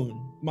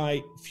known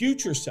my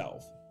future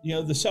self,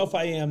 the self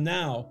I am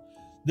now,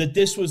 that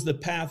this was the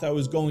path I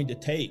was going to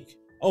take,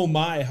 oh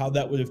my, how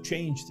that would have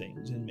changed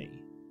things in me.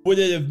 Would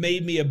it have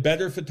made me a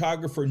better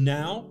photographer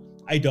now?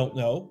 I don't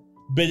know.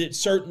 but it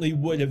certainly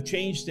would have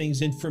changed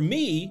things. And for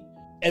me,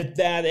 at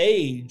that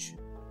age,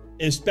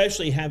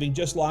 especially having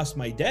just lost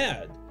my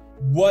dad,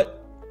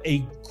 what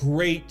a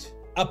great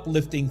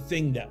uplifting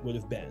thing that would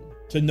have been,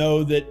 to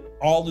know that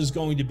all is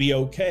going to be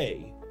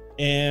okay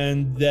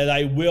and that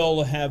I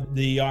will have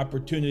the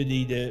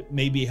opportunity to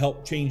maybe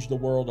help change the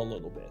world a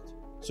little bit.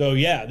 So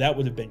yeah, that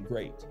would have been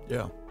great.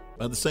 Yeah.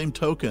 By the same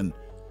token,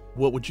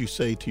 what would you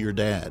say to your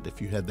dad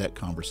if you had that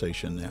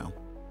conversation now?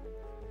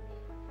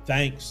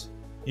 Thanks.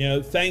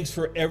 Thanks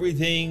for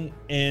everything,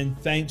 and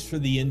thanks for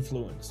the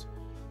influence.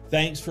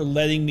 Thanks for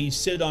letting me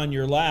sit on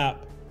your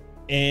lap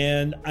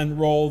and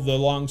unroll the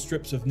long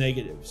strips of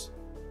negatives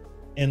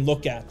and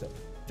look at them.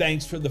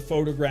 Thanks for the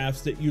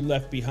photographs that you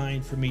left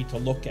behind for me to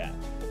look at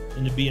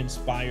and to be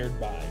inspired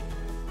by.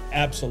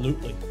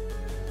 Absolutely.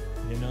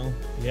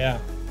 Yeah.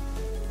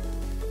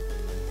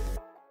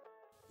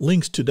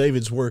 Links to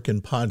David's work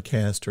and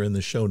podcast are in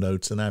the show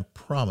notes, and I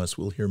promise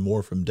we'll hear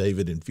more from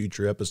David in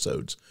future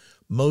episodes,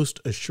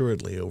 most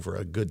assuredly over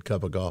a good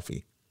cup of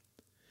coffee.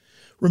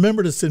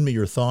 Remember to send me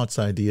your thoughts,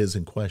 ideas,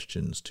 and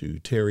questions to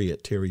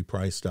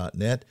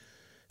terry@terryprice.net,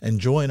 and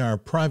join our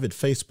private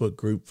Facebook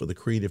group for the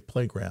Creative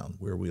Playground,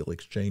 where we'll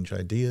exchange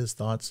ideas,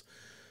 thoughts,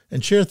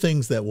 and share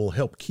things that will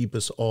help keep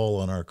us all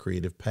on our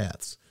creative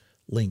paths.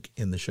 Link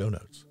in the show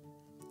notes.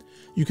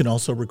 You can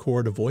also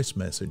record a voice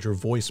message or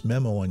voice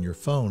memo on your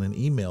phone and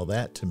email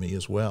that to me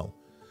as well.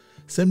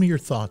 Send me your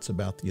thoughts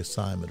about the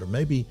assignment, or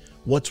maybe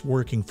what's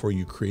working for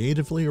you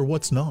creatively or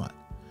what's not.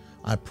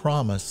 I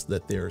promise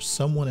that there's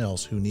someone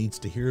else who needs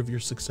to hear of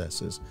your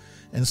successes,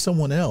 and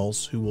someone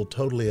else who will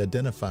totally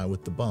identify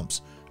with the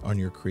bumps on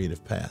your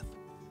creative path.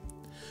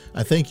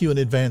 I thank you in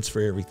advance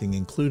for everything,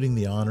 including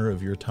the honor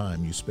of your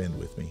time you spend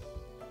with me.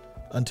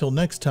 Until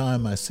next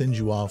time, I send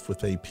you off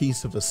with a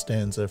piece of a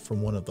stanza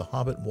from one of the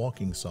Hobbit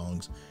walking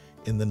songs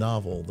in the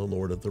novel The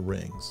Lord of the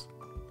Rings.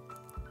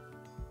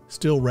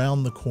 Still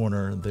round the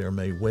corner there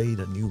may wait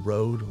a new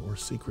road or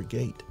secret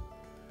gate,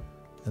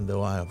 and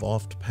though I have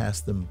oft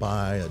passed them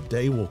by, a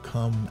day will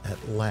come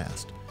at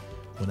last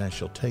when I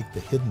shall take the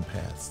hidden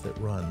paths that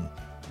run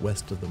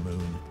west of the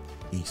moon,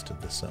 east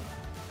of the sun.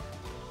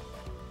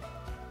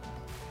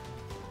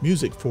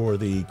 Music for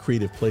the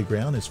Creative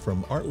Playground is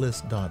from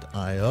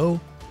artlist.io,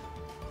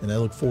 and I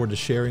look forward to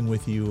sharing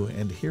with you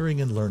and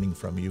hearing and learning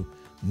from you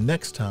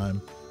next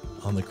time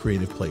on the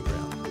Creative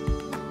Playground.